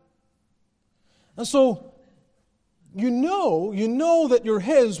scatter. And so, you know that you're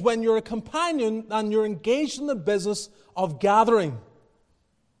his when you're a companion and you're engaged in the business of gathering.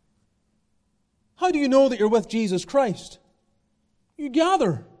 How do you know that you're with Jesus Christ? You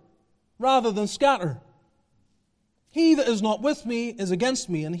gather rather than scatter. He that is not with me is against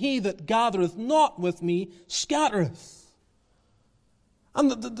me, and he that gathereth not with me scattereth.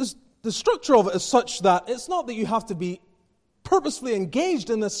 And the structure of it is such that it's not that you have to be purposefully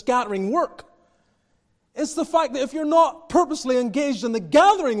engaged in the scattering work. It's the fact that if you're not purposely engaged in the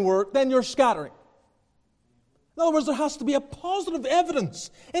gathering work, then you're scattering. In other words, there has to be a positive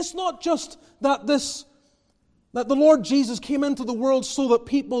evidence. It's not just that the Lord Jesus came into the world so that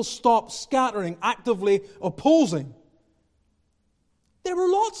people stop scattering, actively opposing. There were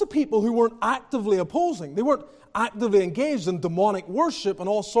lots of people who weren't actively opposing. They weren't actively engaged in demonic worship and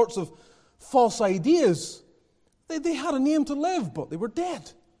all sorts of false ideas. They had a name to live, but they were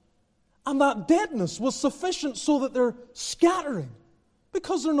dead. And that deadness was sufficient so that they're scattering,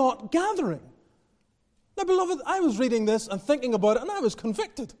 because they're not gathering. Now, beloved, I was reading this and thinking about it, and I was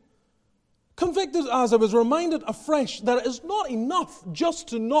convicted. Convicted as I was reminded afresh that it is not enough just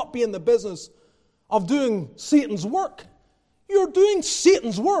to not be in the business of doing Satan's work. You're doing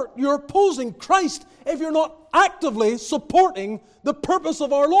Satan's work. You're opposing Christ if you're not actively supporting the purpose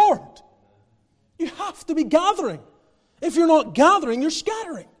of our Lord. You have to be gathering. If you're not gathering, you're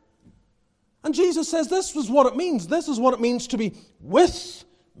scattering. And Jesus says this is what it means. This is what it means to be with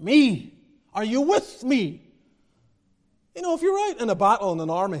me. Are you with me? You know, if you're out in a battle in an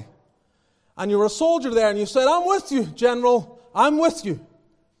army, and you're a soldier there, and you said, I'm with you, General, I'm with you.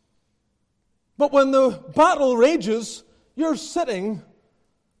 But when the battle rages, you're sitting,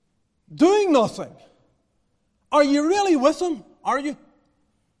 doing nothing. Are you really with him? Are you?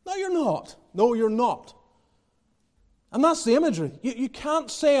 No, you're not. No, you're not. And that's the imagery. You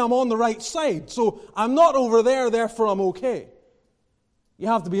can't say I'm on the right side, so I'm not over there, therefore I'm okay. You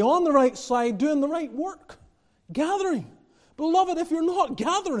have to be on the right side, doing the right work, gathering. Beloved, if you're not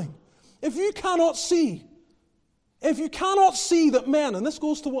gathering, if you cannot see that men, and this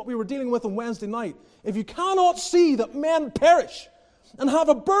goes to what we were dealing with on Wednesday night, if you cannot see that men perish and have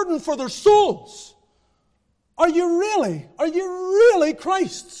a burden for their souls, are you really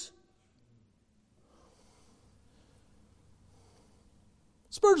Christ's?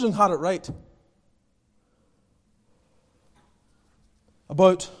 Spurgeon had it right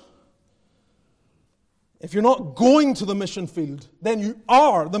about if you're not going to the mission field, then you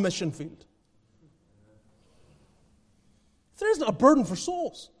are the mission field. If there isn't a burden for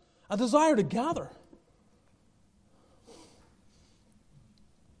souls, a desire to gather.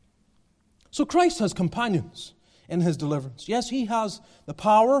 So Christ has companions in his deliverance. Yes, he has the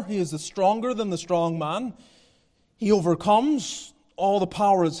power. He is the stronger than the strong man. He overcomes. All the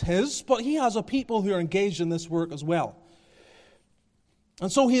power is his, but he has a people who are engaged in this work as well.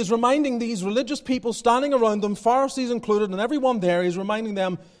 And so he is reminding these religious people standing around them, Pharisees included, and everyone there, he's reminding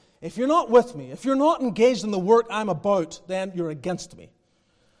them, if you're not with me, if you're not engaged in the work I'm about, then you're against me.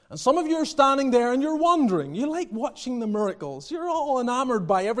 And some of you are standing there and you're wondering, you like watching the miracles, you're all enamored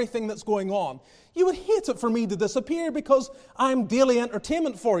by everything that's going on. You would hate it for me to disappear because I'm daily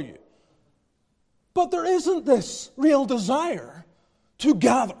entertainment for you. But there isn't this real desire to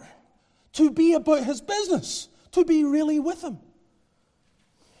gather, to be about his business, to be really with him.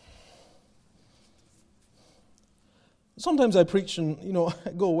 Sometimes I preach and,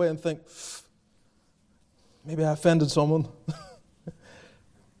 I go away and think, maybe I offended someone.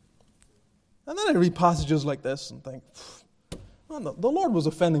 And then I read passages like this and think, man, the Lord was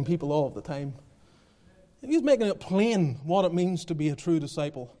offending people all of the time. He's making it plain what it means to be a true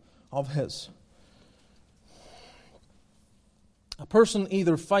disciple of his. A person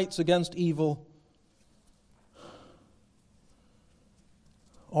either fights against evil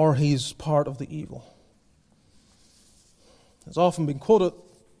or he's part of the evil. It's often been quoted,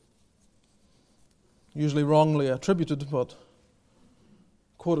 usually wrongly attributed, but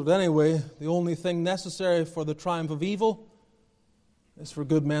quoted anyway, the only thing necessary for the triumph of evil is for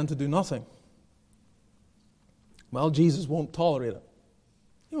good men to do nothing. Well, Jesus won't tolerate it.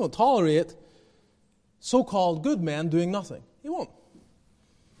 He won't tolerate so-called good men doing nothing. He won't.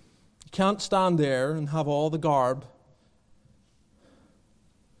 You can't stand there and have all the garb,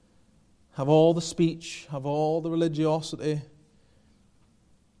 have all the speech, have all the religiosity.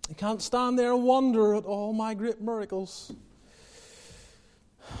 You can't stand there and wonder at all my great miracles.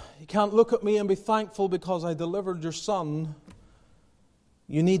 You can't look at me and be thankful because I delivered your son.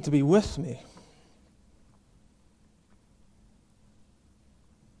 You need to be with me.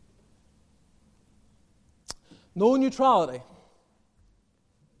 No neutrality.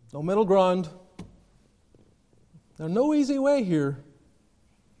 No middle ground. There's no easy way here.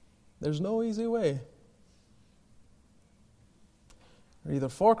 There's no easy way. You're either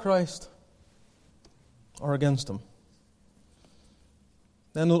for Christ or against Him.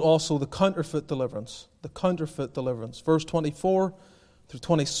 Then note also the counterfeit deliverance. The counterfeit deliverance. Verse 24 through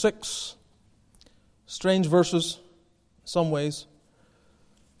 26. Strange verses in some ways.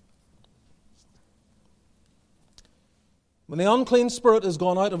 When the unclean spirit is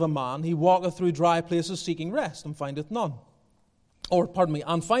gone out of a man, he walketh through dry places seeking rest, and findeth none.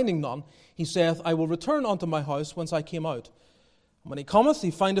 And finding none, he saith, I will return unto my house whence I came out. And when he cometh,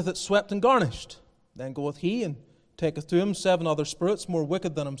 he findeth it swept and garnished. Then goeth he, and taketh to him 7 other spirits more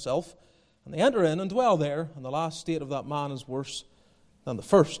wicked than himself, and they enter in and dwell there, and the last state of that man is worse than the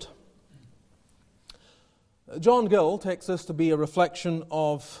first. John Gill takes this to be a reflection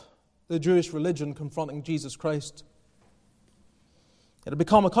of the Jewish religion confronting Jesus Christ. It had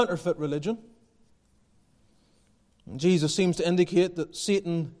become a counterfeit religion. And Jesus seems to indicate that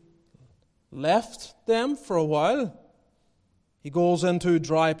Satan left them for a while. He goes into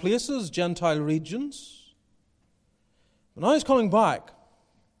dry places, Gentile regions. But now he's coming back.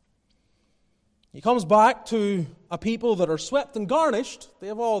 He comes back to a people that are swept and garnished. They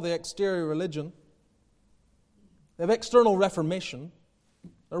have all the exterior religion. They have external reformation.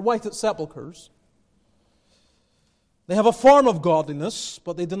 They're white at sepulchres. They have a form of godliness,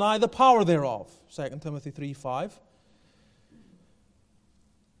 but they deny the power thereof. 2 Timothy 3:5.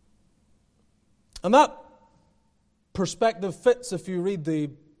 And that perspective fits if you read the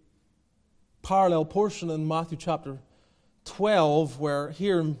parallel portion in Matthew chapter 12, where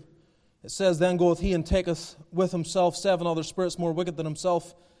here it says, Then goeth he and taketh with himself 7 other spirits more wicked than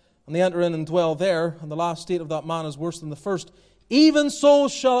himself, and they enter in and dwell there, and the last state of that man is worse than the first. Even so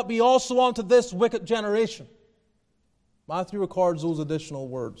shall it be also unto this wicked generation. Matthew records those additional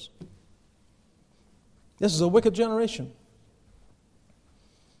words. This is a wicked generation.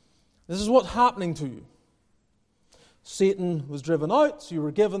 This is what's happening to you. Satan was driven out. You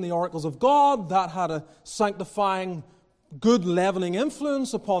were given the oracles of God. That had a sanctifying, good leavening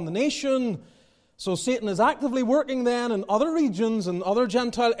influence upon the nation. So Satan is actively working then in other regions and other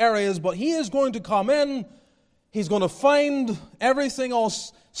Gentile areas, but he is going to come in. He's going to find everything all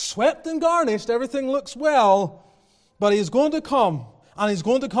swept and garnished. Everything looks well. But he's going to come, and he's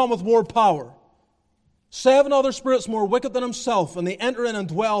going to come with more power. 7 other spirits more wicked than himself, and they enter in and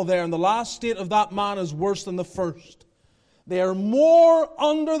dwell there, and the last state of that man is worse than the first. They are more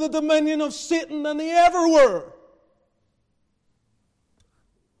under the dominion of Satan than they ever were.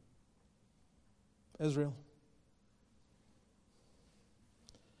 Israel.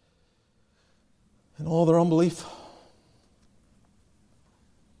 In all their unbelief.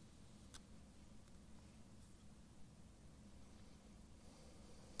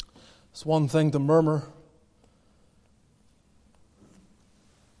 It's one thing to murmur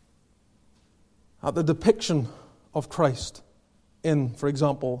at the depiction of Christ in, for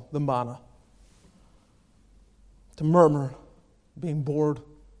example, the manna. To murmur, being bored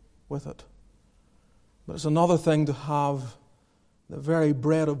with it. But it's another thing to have the very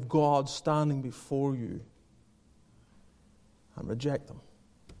bread of God standing before you and reject them.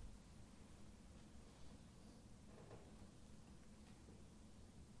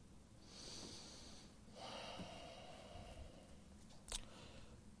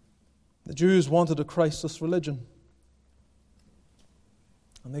 The Jews wanted a Christless religion.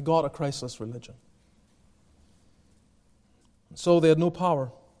 And they got a Christless religion. And so they had no power.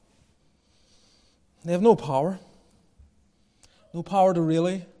 They have no power. No power to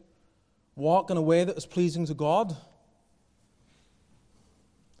really walk in a way that is pleasing to God.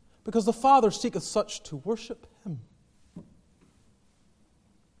 because the Father seeketh such to worship Him.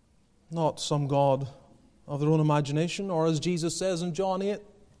 Not some god of their own imagination, or as Jesus says in John 8,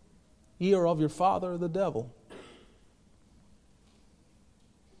 ye are of your father the devil.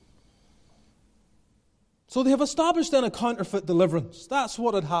 So they have established then a counterfeit deliverance. That's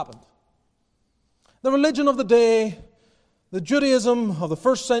what had happened. The religion of the day, the Judaism of the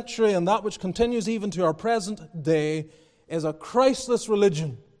first century, and that which continues even to our present day, is a Christless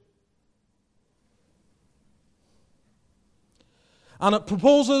religion. And it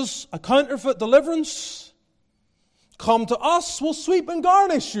proposes a counterfeit deliverance. Come to us, we'll sweep and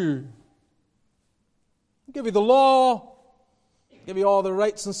garnish you. Give you the law, give you all the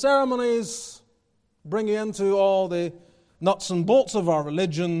rites and ceremonies, bring you into all the nuts and bolts of our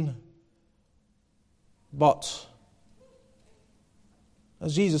religion. But,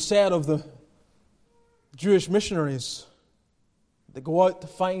 as Jesus said of the Jewish missionaries, they go out to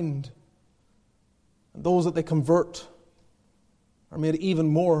find, and those that they convert are made even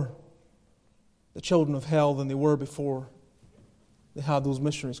more the children of hell than they were before they had those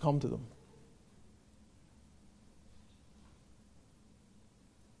missionaries come to them.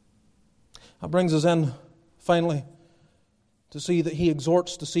 That brings us in, finally, to see that he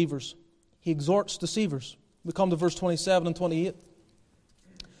exhorts deceivers. He exhorts deceivers. We come to verse 27 and 28.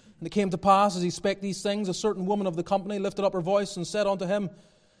 And it came to pass, as he spake these things, a certain woman of the company lifted up her voice and said unto him,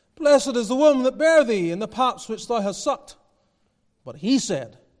 Blessed is the womb that bare thee, and the paps which thou hast sucked. But he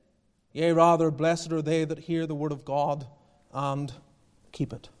said, Yea, rather, blessed are they that hear the word of God and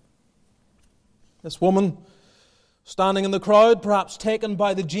keep it. This woman, standing in the crowd, perhaps taken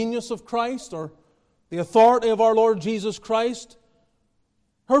by the genius of Christ or the authority of our Lord Jesus Christ,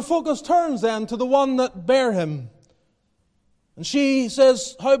 her focus turns then to the one that bare him. And she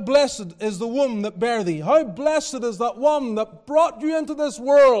says, How blessed is the womb that bare thee. How blessed is that one that brought you into this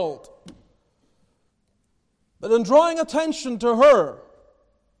world. But in drawing attention to her,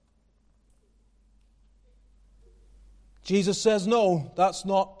 Jesus says, no, that's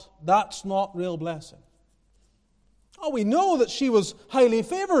not real blessing. Oh, we know that she was highly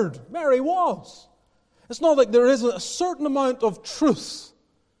favored. Mary was. It's not like there isn't a certain amount of truth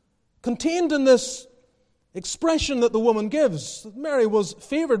contained in this expression that the woman gives. Mary was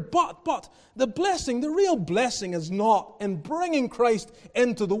favored, but the blessing, the real blessing is not in bringing Christ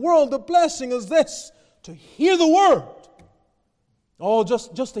into the world. The blessing is this, to hear the word. Oh,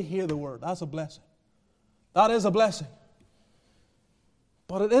 just to hear the word. That's a blessing. That is a blessing.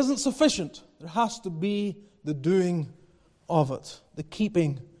 But it isn't sufficient. There has to be the doing of it, the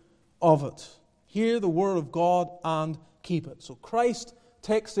keeping of it. Hear the word of God and keep it. So Christ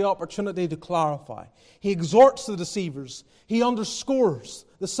takes the opportunity to clarify. He exhorts the deceivers. He underscores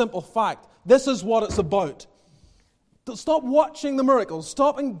the simple fact. This is what it's about. Stop watching the miracles.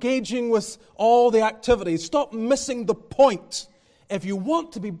 Stop engaging with all the activities. Stop missing the point. If you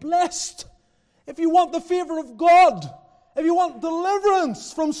want to be blessed, if you want the favor of God, if you want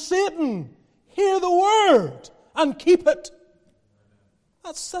deliverance from Satan, hear the word and keep it.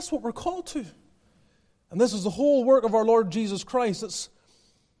 That's what we're called to. And this is the whole work of our Lord Jesus Christ. It's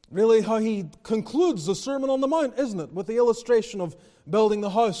really how he concludes the Sermon on the Mount, isn't it? With the illustration of building the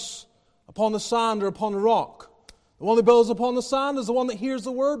house upon the sand or upon the rock. The one who builds upon the sand is the one that hears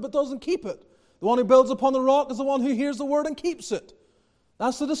the word but doesn't keep it. The one who builds upon the rock is the one who hears the word and keeps it.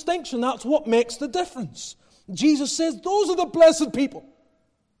 That's the distinction. That's what makes the difference. Jesus says, those are the blessed people.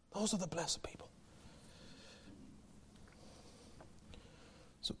 Those are the blessed people.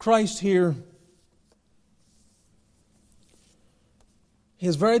 So Christ here, he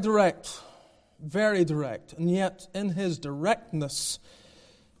is very direct, and yet in his directness,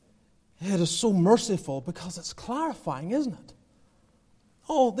 it is so merciful because it's clarifying, isn't it?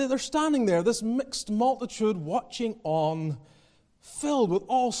 Oh, they're standing there, this mixed multitude watching on, filled with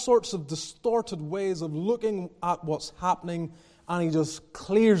all sorts of distorted ways of looking at what's happening, and he just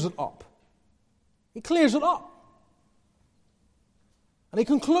clears it up. He clears it up. And he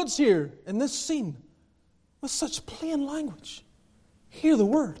concludes here in this scene with such plain language. Hear the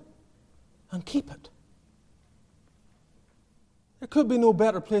word and keep it. There could be no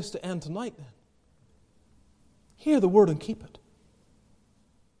better place to end tonight then. Hear the word and keep it.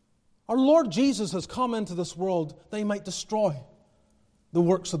 Our Lord Jesus has come into this world that he might destroy the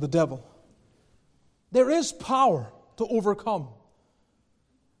works of the devil. There is power to overcome.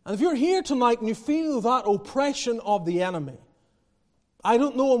 And if you're here tonight and you feel that oppression of the enemy, I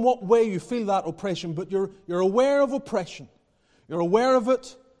don't know in what way you feel that oppression, but you're aware of oppression. You're aware of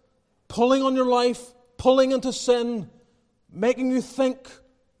it pulling on your life, pulling into sin, making you think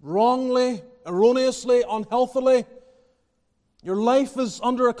wrongly, erroneously, unhealthily. Your life is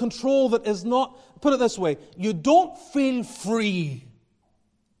under a control that is not, put it this way, you don't feel free.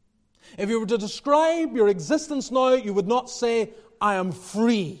 If you were to describe your existence now, you would not say, I am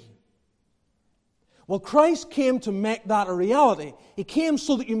free. Well, Christ came to make that a reality. He came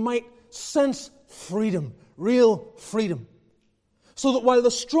so that you might sense freedom, real freedom. So that while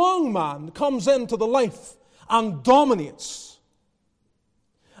the strong man comes into the life and dominates,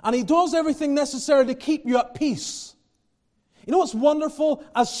 and he does everything necessary to keep you at peace, you know what's wonderful?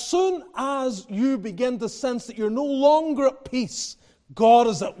 As soon as you begin to sense that you're no longer at peace, God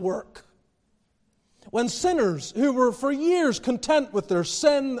is at work. When sinners who were for years content with their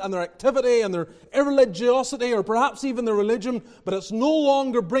sin and their activity and their irreligiosity or perhaps even their religion, but it's no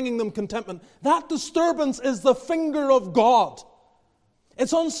longer bringing them contentment, that disturbance is the finger of God.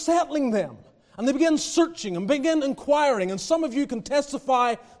 It's unsettling them. And they begin searching and begin inquiring. And some of you can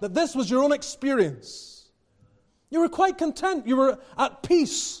testify that this was your own experience. You were quite content. You were at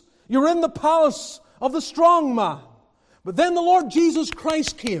peace. You were in the palace of the strong man. But then the Lord Jesus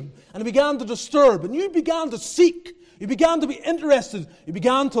Christ came and He began to disturb. And you began to seek. You began to be interested. You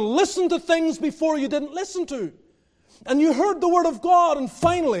began to listen to things before you didn't listen to. And you heard the Word of God. And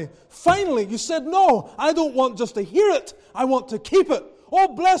finally, you said, no, I don't want just to hear it. I want to keep it. Oh,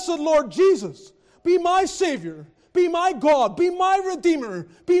 blessed Lord Jesus, be my Savior. Be my God. Be my Redeemer.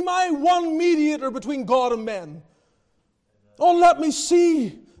 Be my one mediator between God and men. Oh, let me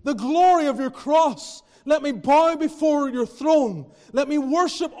see the glory of your cross. Let me bow before your throne. Let me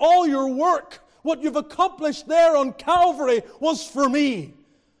worship all your work. What you've accomplished there on Calvary was for me.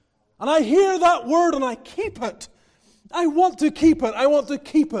 And I hear that word and I keep it. I want to keep it. I want to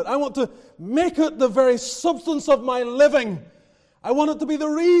keep it. I want to make it the very substance of my living. I want it to be the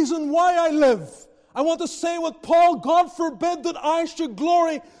reason why I live. I want to say with Paul, God forbid that I should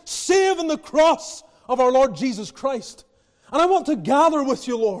glory save in the cross of our Lord Jesus Christ. And I want to gather with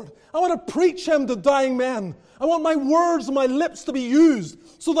you, Lord. I want to preach Him to dying men. I want my words and my lips to be used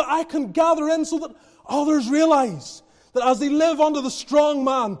so that I can gather in, so that others realize that as they live under the strong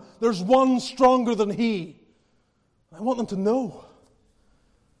man, there's one stronger than he. I want them to know.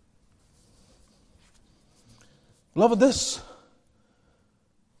 Beloved, there's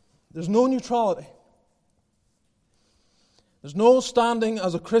no neutrality. There's no standing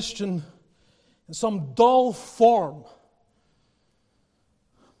as a Christian in some dull form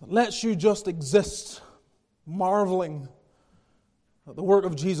that lets you just exist, marveling at the work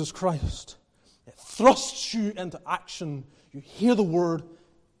of Jesus Christ. It thrusts you into action. You hear the word,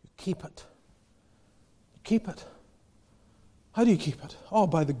 you keep it. You keep it. How do you keep it? Oh,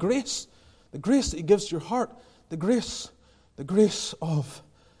 by the grace that He gives to your heart, the grace of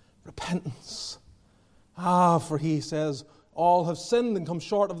repentance. For He says, all have sinned and come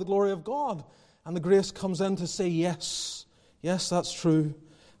short of the glory of God. And the grace comes in to say, yes, that's true.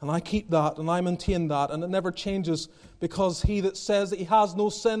 And I keep that, and I maintain that, and it never changes, because he that says that he has no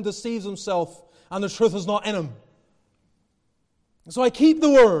sin deceives himself, and the truth is not in him. So I keep the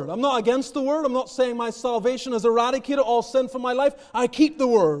Word. I'm not against the Word. I'm not saying my salvation has eradicated all sin from my life. I keep the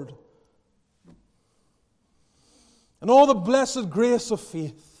Word. And all the blessed grace of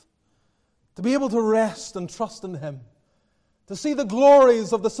faith, to be able to rest and trust in Him, to see the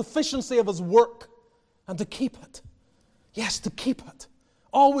glories of the sufficiency of His work, and to keep it. Yes, to keep it.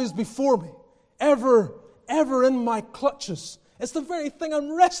 Always before me, ever in my clutches. It's the very thing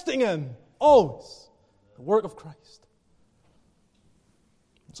I'm resting in, always. The work of Christ.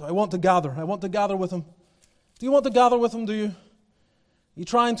 So I want to gather. I want to gather with Him. Do you want to gather with Him, do you? You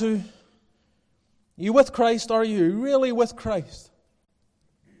trying to? Are you with Christ? Are you really with Christ?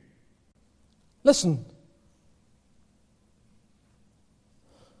 Listen.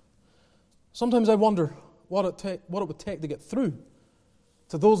 Sometimes I wonder what it would take to get through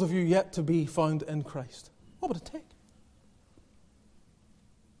to those of you yet to be found in Christ. What would it take?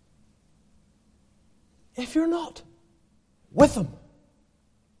 If you're not with Him,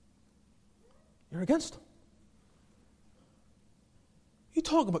 you're against Him. You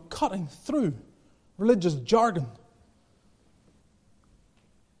talk about cutting through religious jargon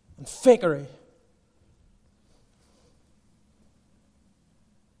and fakery.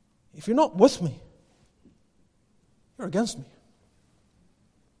 If you're not with me, you're against me.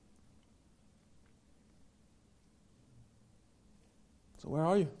 So where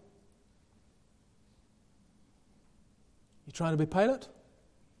are you? You trying to be Pilate?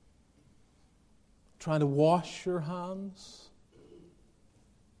 Trying to wash your hands?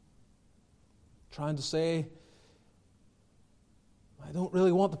 Trying to say, I don't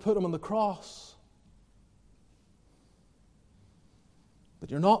really want to put Him on the cross.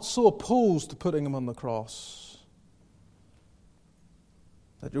 But you're not so opposed to putting Him on the cross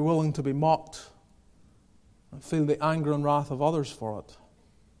that you're willing to be mocked and feel the anger and wrath of others for it.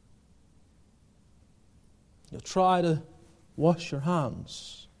 You try to wash your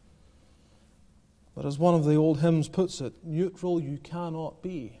hands. But as one of the old hymns puts it, neutral you cannot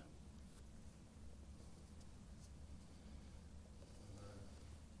be.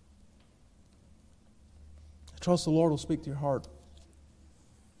 I trust the Lord will speak to your heart.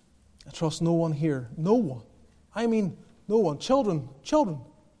 I trust no one here, no one. I mean, no one. Children.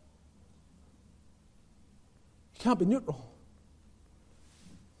 You can't be neutral.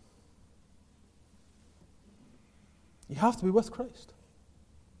 You have to be with Christ.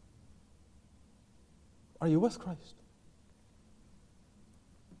 Are you with Christ?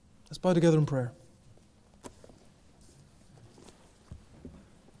 Let's bow together in prayer.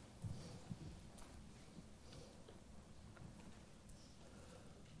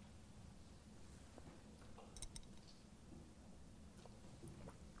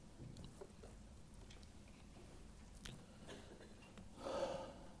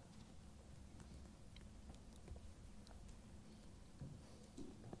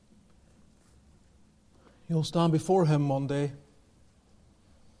 You'll stand before Him one day,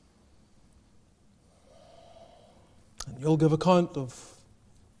 and you'll give account of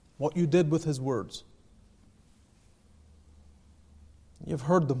what you did with His words. You've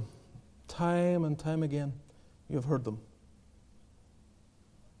heard them time and time again. You've heard them.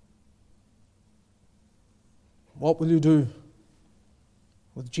 What will you do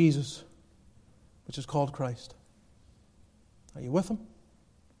with Jesus, which is called Christ? Are you with Him?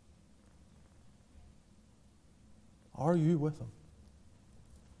 Are you with Him?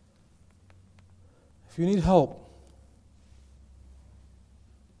 If you need help,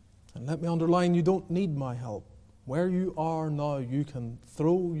 and let me underline, you don't need my help. Where you are now, you can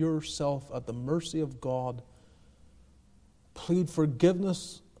throw yourself at the mercy of God, plead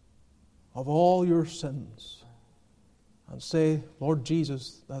forgiveness of all your sins, and say, Lord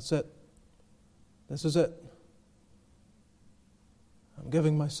Jesus, that's it. This is it. I'm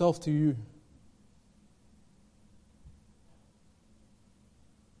giving myself to you.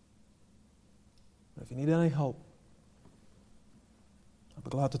 If you need any help, I'll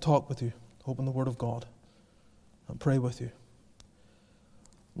be glad to talk with you, open the Word of God, and pray with you.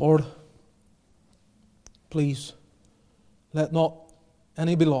 Lord, please, let not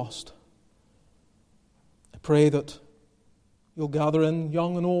any be lost. I pray that you'll gather in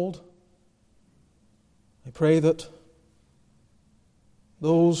young and old. I pray that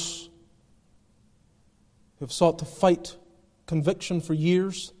those who have sought to fight conviction for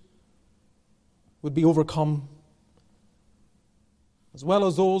years would be overcome, as well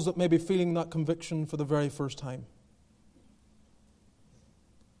as those that may be feeling that conviction for the very first time.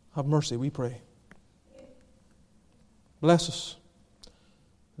 Have mercy, we pray. Bless us.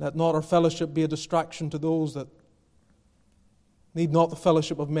 Let not our fellowship be a distraction to those that need not the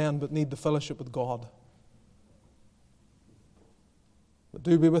fellowship of men, but need the fellowship with God. But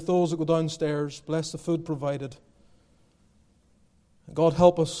do be with those that go downstairs. Bless the food provided. And God,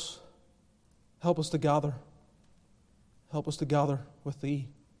 help us. Help us to gather. Help us to gather with Thee.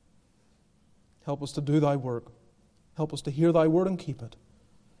 Help us to do Thy work. Help us to hear Thy word and keep it.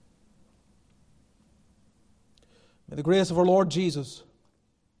 May the grace of our Lord Jesus,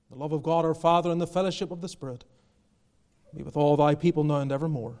 the love of God our Father, and the fellowship of the Spirit be with all Thy people now and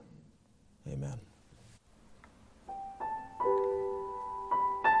evermore. Amen.